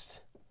 in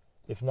most,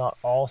 if not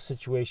all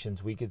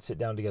situations, we could sit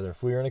down together.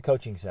 If we were in a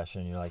coaching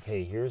session and you're like,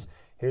 hey, here's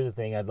the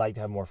thing, I'd like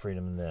to have more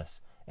freedom in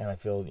this, and I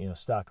feel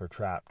stuck or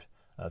trapped,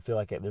 I feel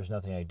like there's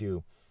nothing I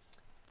do.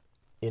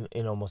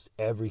 In almost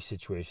every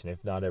situation,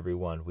 if not every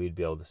one, we'd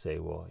be able to say,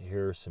 well,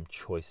 here are some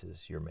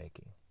choices you're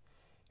making.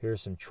 Here are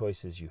some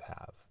choices you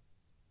have.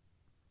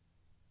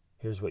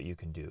 Here's what you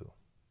can do.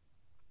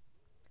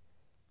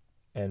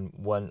 And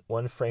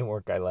one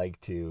framework I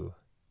like to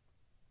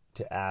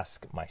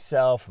ask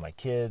myself, my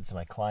kids,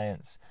 my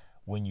clients,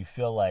 when you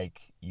feel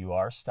like you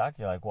are stuck,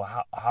 you're like,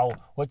 well,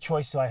 what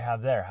choice do I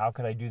have there? How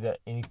could I do that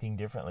anything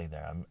differently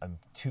there? I'm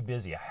too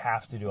busy. I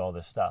have to do all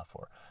this stuff.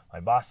 Or my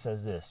boss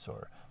says this,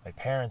 or my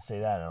parents say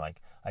that. And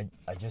like,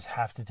 I just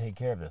have to take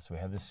care of this. We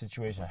have this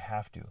situation. I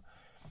have to.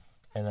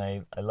 And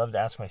I love to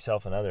ask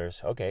myself and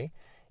others, okay,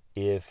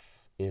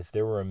 if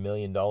there were $1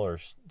 million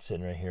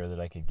sitting right here that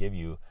I could give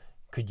you,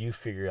 could you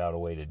figure out a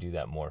way to do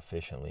that more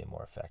efficiently and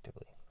more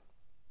effectively?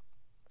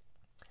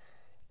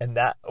 And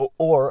that,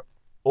 or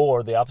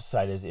the opposite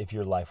side is if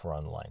your life were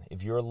on the line.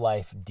 If your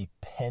life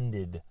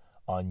depended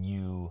on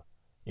you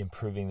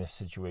improving this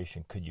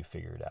situation, could you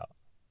figure it out?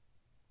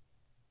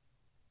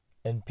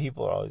 And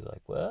people are always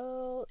like,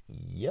 well,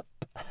 yep.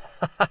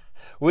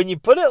 When you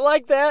put it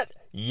like that,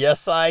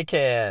 yes, I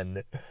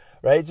can.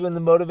 Right? It's when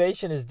the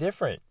motivation is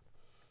different.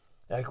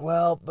 Like,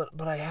 well,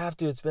 but I have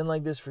to. It's been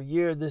like this for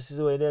years. This is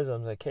the way it is.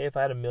 I'm like, hey, if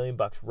I had $1 million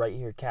right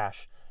here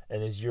cash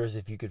and it's yours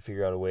if you could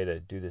figure out a way to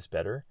do this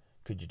better,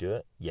 could you do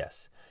it?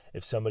 Yes.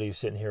 If somebody was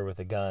sitting here with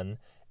a gun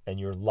and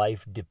your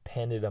life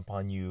depended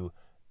upon you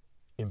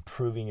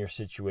improving your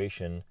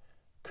situation,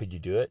 could you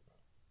do it?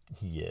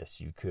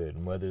 Yes, you could.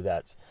 And whether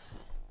that's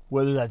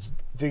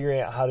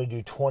figuring out how to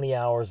do 20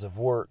 hours of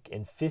work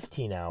in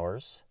 15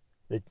 hours,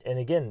 and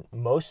again,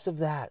 most of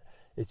that,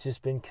 it's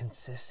just been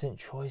consistent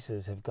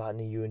choices have gotten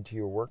you into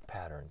your work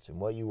patterns and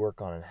what you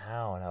work on and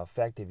how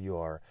effective you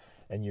are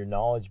and your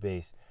knowledge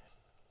base.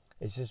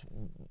 It's just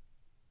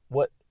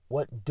what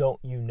don't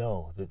you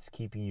know that's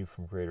keeping you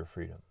from greater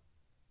freedom?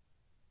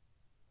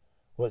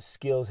 What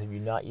skills have you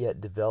not yet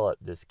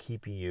developed that's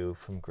keeping you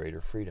from greater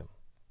freedom?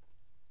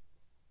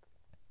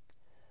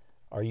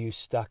 Are you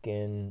stuck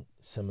in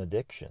some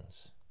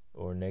addictions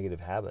or negative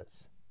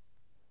habits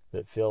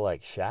that feel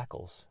like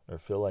shackles or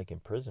feel like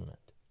imprisonment?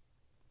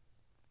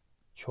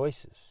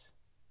 Choices.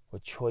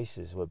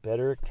 What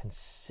better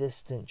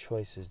consistent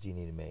choices do you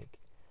need to make?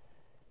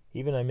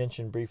 Even I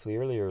mentioned briefly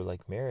earlier,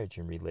 like marriage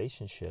and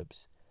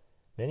relationships,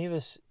 many of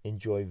us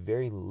enjoy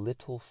very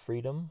little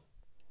freedom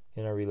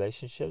in our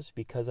relationships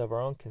because of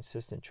our own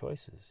consistent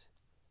choices.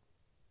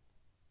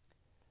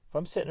 If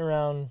I'm sitting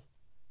around,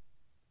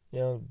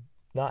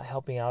 not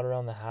helping out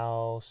around the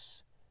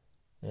house,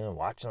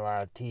 watching a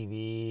lot of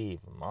TV, if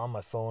I'm on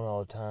my phone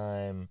all the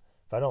time,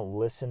 if I don't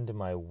listen to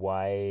my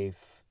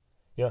wife,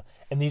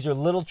 and these are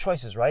little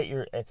choices, right?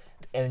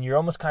 You're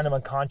almost kind of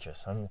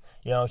unconscious.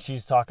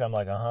 She's talking, I'm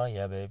like,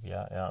 yeah, babe,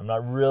 yeah. I'm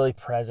not really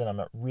present. I'm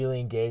not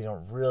really engaged. I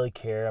don't really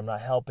care. I'm not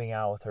helping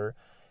out with her,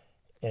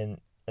 and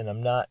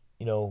I'm not,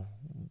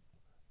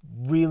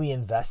 really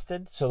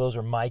invested. So those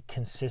are my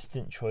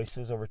consistent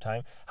choices over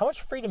time. How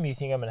much freedom do you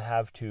think I'm going to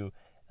have to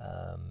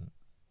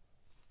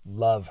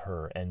love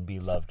her and be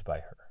loved by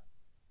her?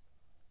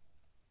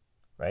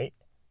 Right?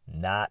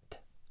 Not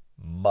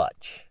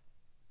much.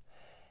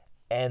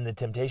 And the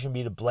temptation would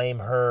be to blame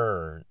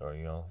her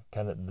or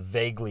kind of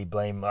vaguely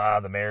blame,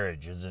 the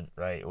marriage isn't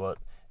right. Well,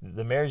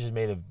 the marriage is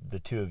made of the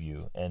two of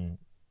you, and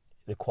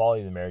the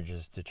quality of the marriage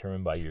is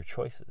determined by your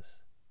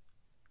choices.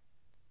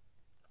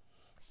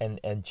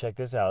 And check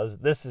this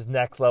out. This is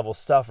next level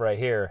stuff right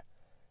here.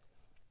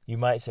 You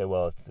might say,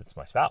 well, it's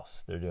my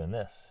spouse. They're doing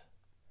this.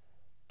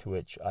 To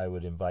which I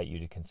would invite you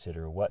to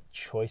consider, what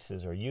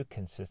choices are you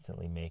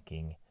consistently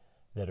making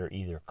that are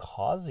either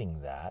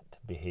causing that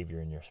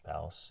behavior in your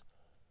spouse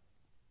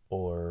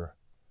or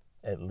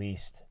at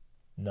least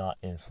not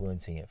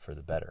influencing it for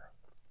the better.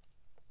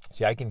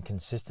 See, I can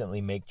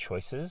consistently make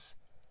choices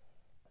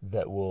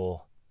that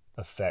will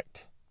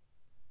affect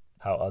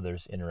how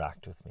others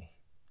interact with me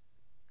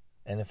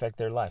and affect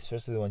their life,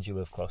 especially the ones you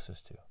live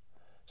closest to.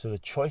 So the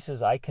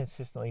choices I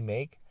consistently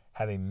make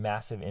have a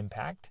massive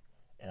impact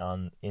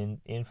on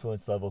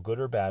influence level, good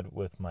or bad,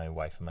 with my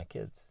wife and my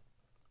kids.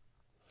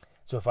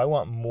 So if I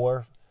want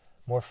more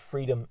more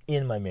freedom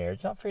in my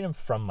marriage, not freedom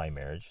from my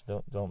marriage.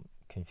 Don't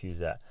confuse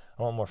that.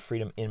 I want more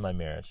freedom in my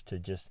marriage to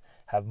just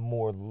have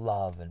more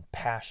love and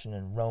passion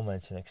and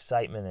romance and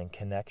excitement and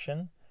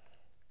connection.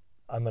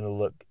 I'm going to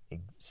look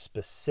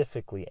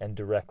specifically and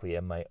directly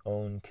at my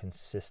own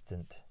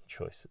consistent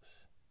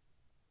choices.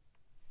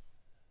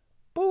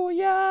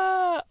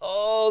 Booyah!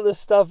 Oh, this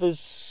stuff is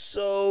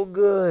so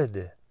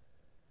good.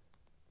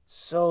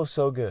 So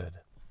good.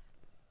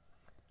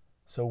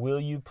 So will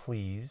you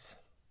please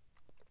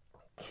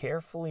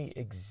carefully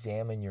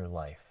examine your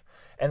life?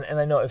 And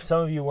I know if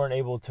some of you weren't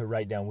able to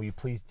write down, will you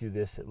please do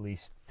this at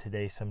least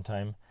today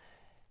sometime?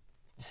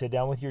 Sit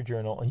down with your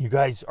journal. And you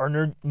guys,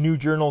 our new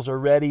journals are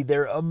ready.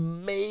 They're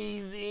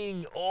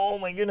amazing. Oh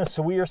my goodness.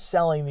 So we are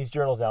selling these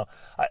journals now.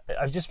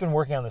 I've just been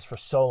working on this for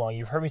so long.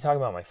 You've heard me talk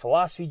about my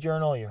philosophy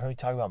journal. You've heard me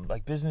talk about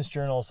like business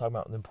journals, talk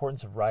about the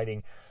importance of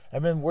writing.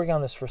 I've been working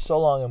on this for so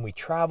long, and we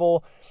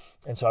travel.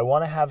 And so I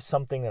want to have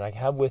something that I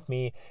have with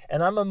me.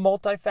 And I'm a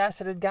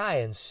multifaceted guy,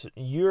 and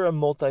you're a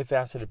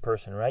multifaceted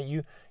person, right?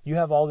 You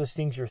have all these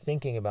things you're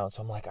thinking about.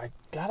 So I'm like, I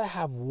got to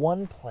have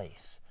one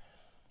place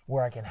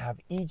where I can have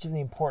each of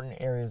the important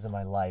areas of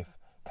my life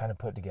kind of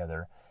put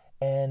together.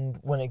 And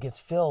when it gets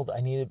filled,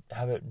 I need to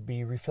have it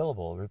be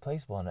refillable,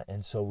 replaceable.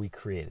 And so we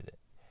created it.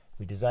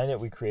 We designed it.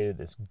 We created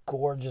this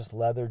gorgeous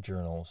leather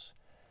journals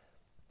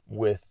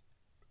with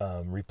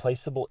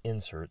replaceable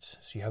inserts.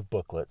 So you have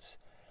booklets.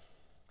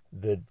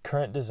 The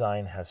current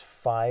design has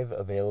 5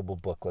 available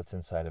booklets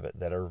inside of it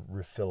that are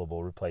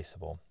refillable,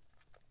 replaceable.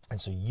 And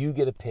so you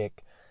get to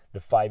pick the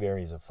 5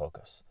 areas of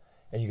focus.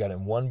 And you got it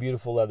in one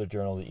beautiful leather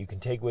journal that you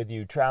can take with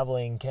you,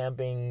 traveling,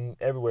 camping,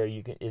 everywhere.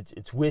 You can.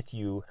 It's with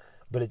you,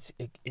 but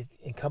it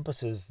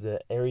encompasses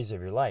the areas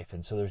of your life.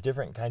 And so there's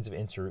different kinds of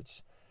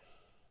inserts.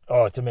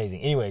 Oh, it's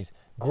amazing. Anyways,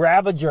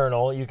 grab a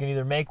journal. You can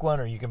either make one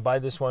or you can buy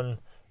this one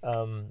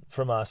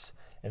from us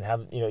and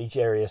have each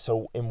area.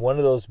 So in one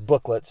of those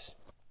booklets,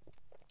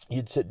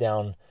 you'd sit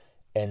down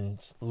and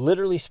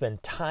literally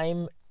spend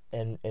time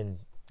and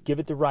give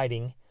it to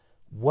writing.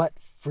 What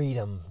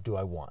freedom do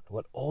I want?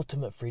 What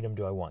ultimate freedom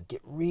do I want?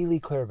 Get really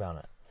clear about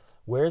it.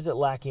 Where is it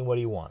lacking? What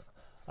do you want?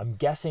 I'm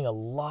guessing a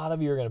lot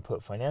of you are going to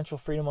put financial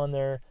freedom on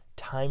there,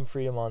 time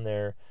freedom on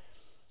there.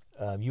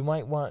 You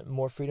might want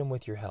more freedom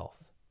with your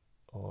health,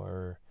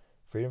 or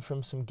freedom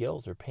from some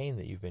guilt or pain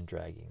that you've been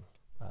dragging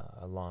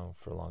along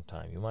for a long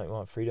time. You might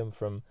want freedom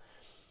from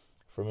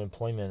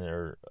employment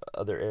or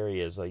other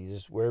areas, like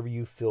just wherever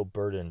you feel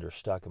burdened or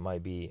stuck. It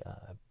might be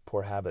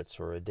poor habits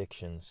or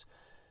addictions.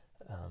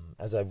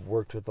 As I've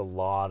worked with a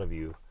lot of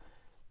you,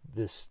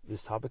 this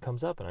topic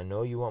comes up, and I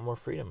know you want more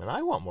freedom, and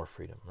I want more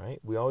freedom, right?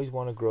 We always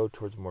want to grow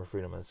towards more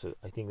freedom, and so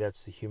I think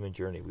that's the human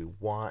journey. We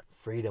want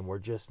freedom. We're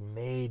just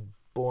made,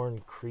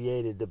 born,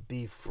 created to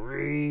be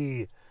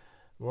free.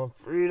 We want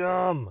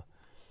freedom.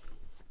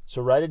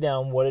 So write it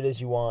down, what it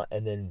is you want,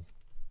 and then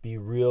be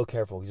real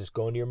careful. Just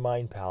go into your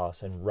mind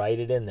palace and write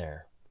it in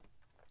there.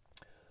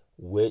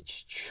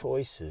 Which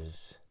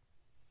choices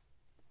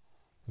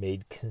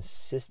made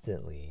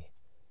consistently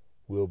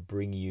will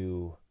bring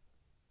you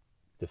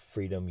the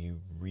freedom you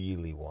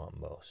really want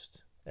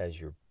most, as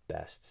your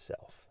best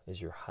self,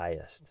 as your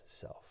highest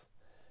self,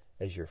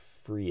 as your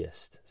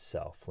freest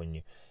self. When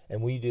you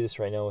do this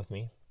right now with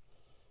me,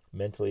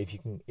 mentally,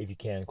 if you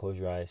can, close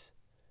your eyes.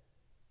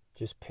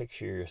 Just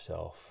picture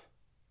yourself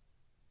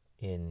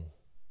in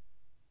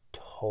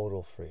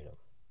total freedom.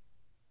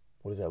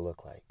 What does that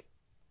look like?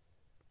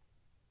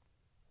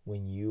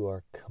 When you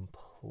are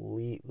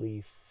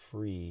completely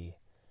free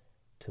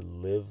to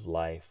live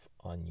life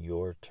on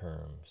your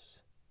terms.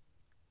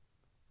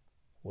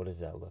 What does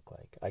that look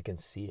like? I can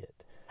see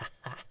it.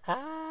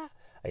 I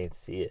can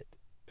see it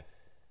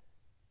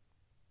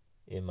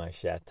in my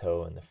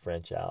chateau in the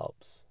French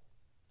Alps.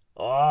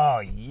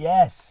 Oh,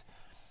 yes!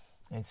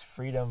 It's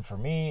freedom for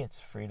me. It's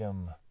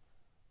freedom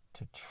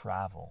to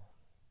travel.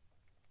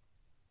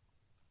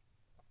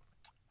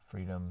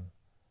 Freedom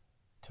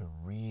to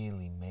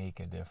really make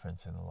a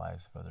difference in the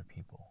lives of other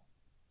people.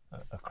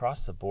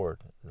 Across the board,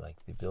 like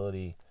the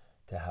ability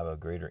to have a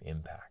greater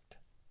impact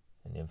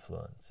and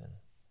influence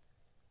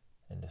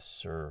and to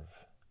serve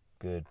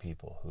good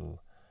people who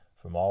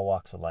from all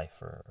walks of life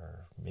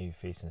are maybe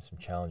facing some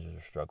challenges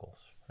or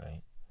struggles,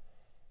 right?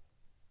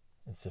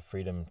 It's the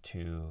freedom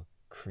to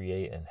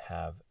create and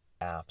have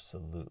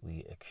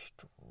absolutely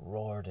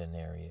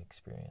extraordinary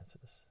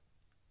experiences.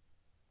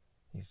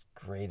 These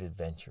great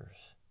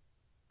adventures.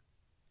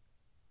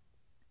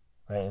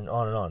 Right? And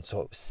on and on.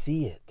 So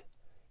see it.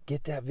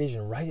 Get that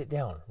vision. Write it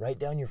down. Write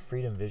down your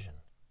freedom vision.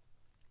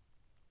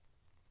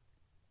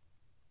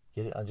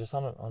 Get it just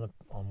on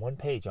one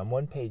page. On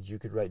one page, you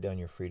could write down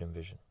your freedom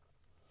vision.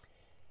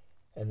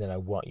 And then I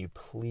want you,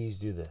 please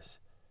do this.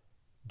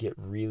 Get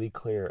really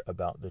clear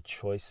about the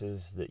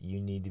choices that you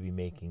need to be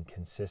making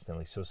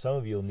consistently. So some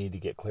of you will need to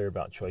get clear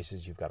about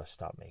choices you've got to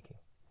stop making,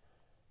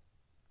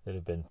 that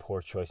have been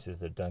poor choices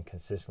that have done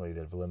consistently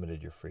that have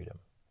limited your freedom.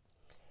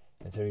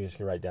 And so you're just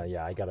going to write down,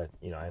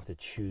 I have to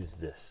choose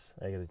this.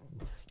 I got to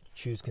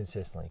choose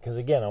consistently. Because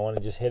again, I want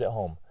to just hit it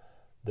home.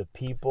 The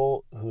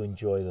people who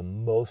enjoy the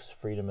most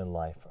freedom in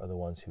life are the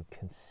ones who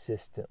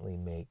consistently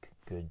make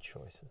good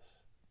choices.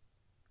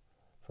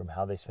 From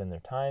how they spend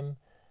their time,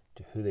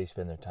 to who they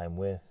spend their time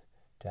with,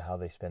 to how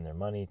they spend their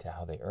money, to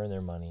how they earn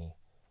their money,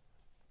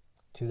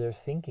 to their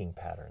thinking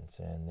patterns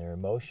and their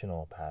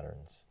emotional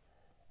patterns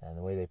and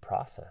the way they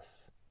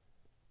process.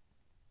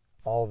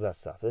 All of that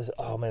stuff. This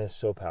is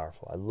so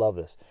powerful. I love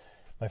this.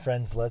 My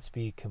friends, let's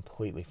be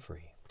completely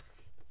free.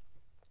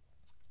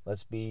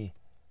 Let's be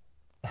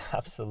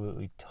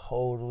absolutely,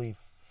 totally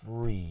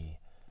free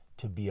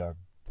to be our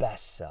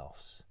best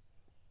selves,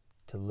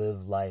 to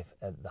live life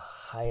at the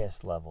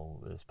highest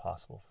level that is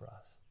possible for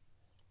us.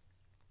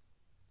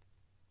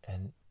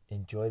 And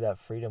enjoy that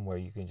freedom where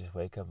you can just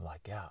wake up and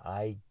like, yeah,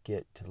 I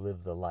get to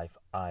live the life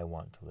I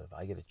want to live.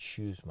 I get to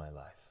choose my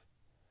life.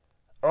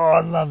 Oh,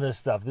 I love this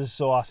stuff. This is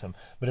so awesome.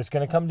 But it's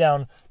going to come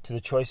down to the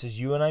choices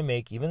you and I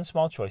make, even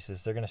small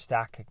choices. They're going to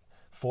stack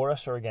for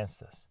us or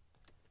against us.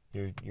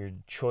 Your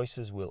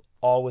choices will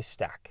always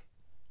stack,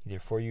 either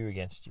for you or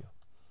against you.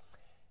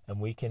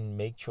 And we can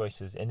make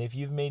choices. And if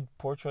you've made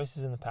poor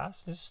choices in the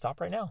past, just stop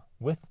right now.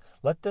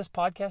 Let this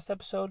podcast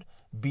episode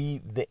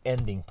be the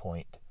ending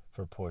point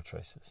for poor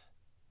choices.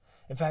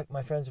 In fact,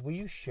 my friends, will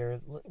you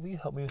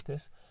help me with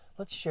this?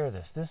 Let's share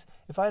this.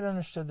 If I had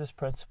understood this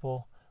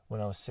principle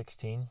when I was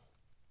 16, it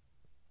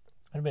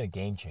would have been a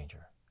game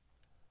changer.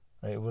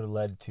 Right? It would have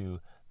led to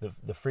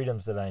the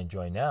freedoms that I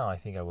enjoy now. I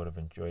think I would have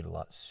enjoyed a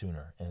lot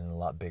sooner and in a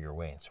lot bigger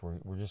way. And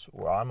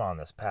so I'm on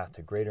this path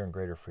to greater and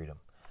greater freedom.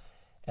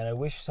 And I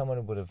wish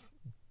someone would have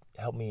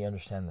helped me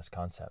understand this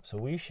concept. So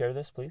will you share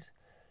this, please?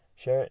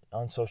 Share it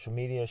on social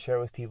media. Share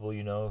it with people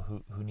you know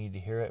who need to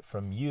hear it.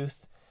 From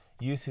youth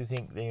who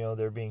think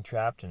they're being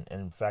trapped, and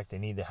in fact they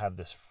need to have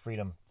this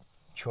freedom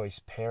choice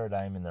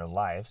paradigm in their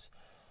lives.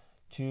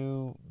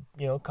 To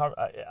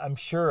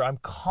I'm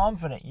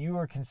confident you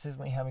are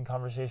consistently having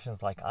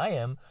conversations like I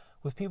am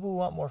with people who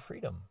want more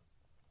freedom.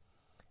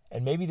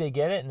 And maybe they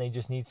get it and they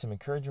just need some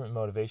encouragement and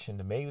motivation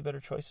to make the better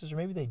choices, or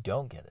maybe they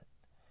don't get it.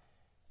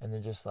 And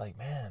they're just like,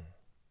 man,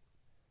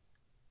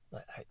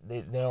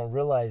 they don't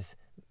realize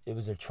it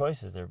was their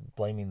choices. They're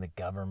blaming the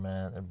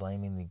government, they're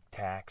blaming the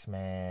tax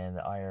man,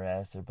 the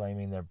IRS, they're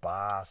blaming their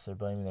boss, they're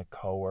blaming their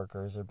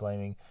coworkers, they're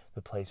blaming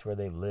the place where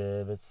they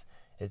live. It's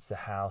the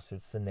house,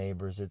 it's the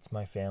neighbors, it's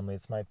my family,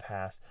 it's my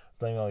past.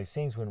 Blaming all these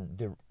things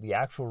when the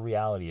actual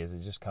reality is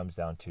it just comes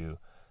down to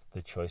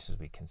the choices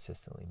we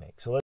consistently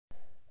make. So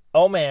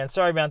oh man,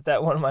 sorry about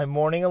that. One of my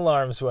morning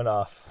alarms went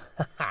off.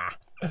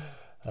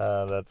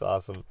 That's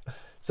awesome.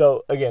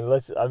 So again,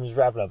 I'm just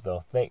wrapping up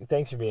though.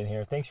 Thanks for being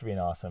here. Thanks for being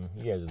awesome.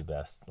 You guys are the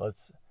best.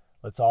 Let's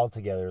all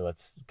together.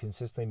 Let's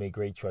consistently make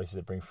great choices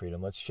that bring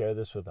freedom. Let's share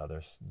this with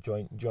others.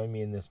 Join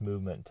me in this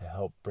movement to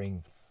help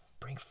bring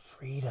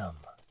freedom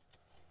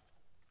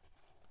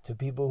to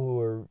people who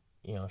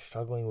are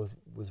struggling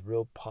with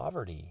real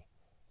poverty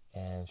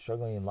and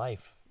struggling in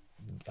life,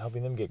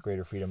 helping them get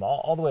greater freedom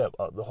all the way up,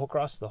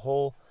 across the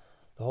whole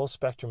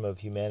spectrum of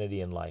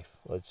humanity and life.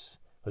 Let's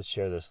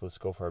share this. Let's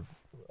go for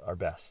our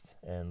best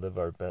and live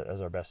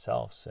as our best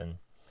selves. And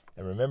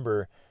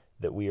remember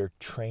that we are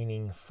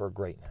training for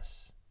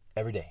greatness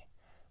every day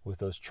with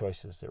those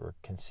choices that we're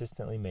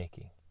consistently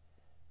making.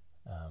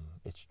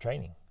 It's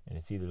training, and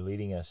it's either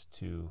leading us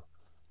to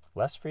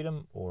less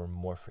freedom or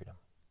more freedom.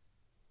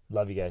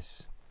 Love you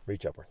guys.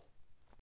 Reach upward.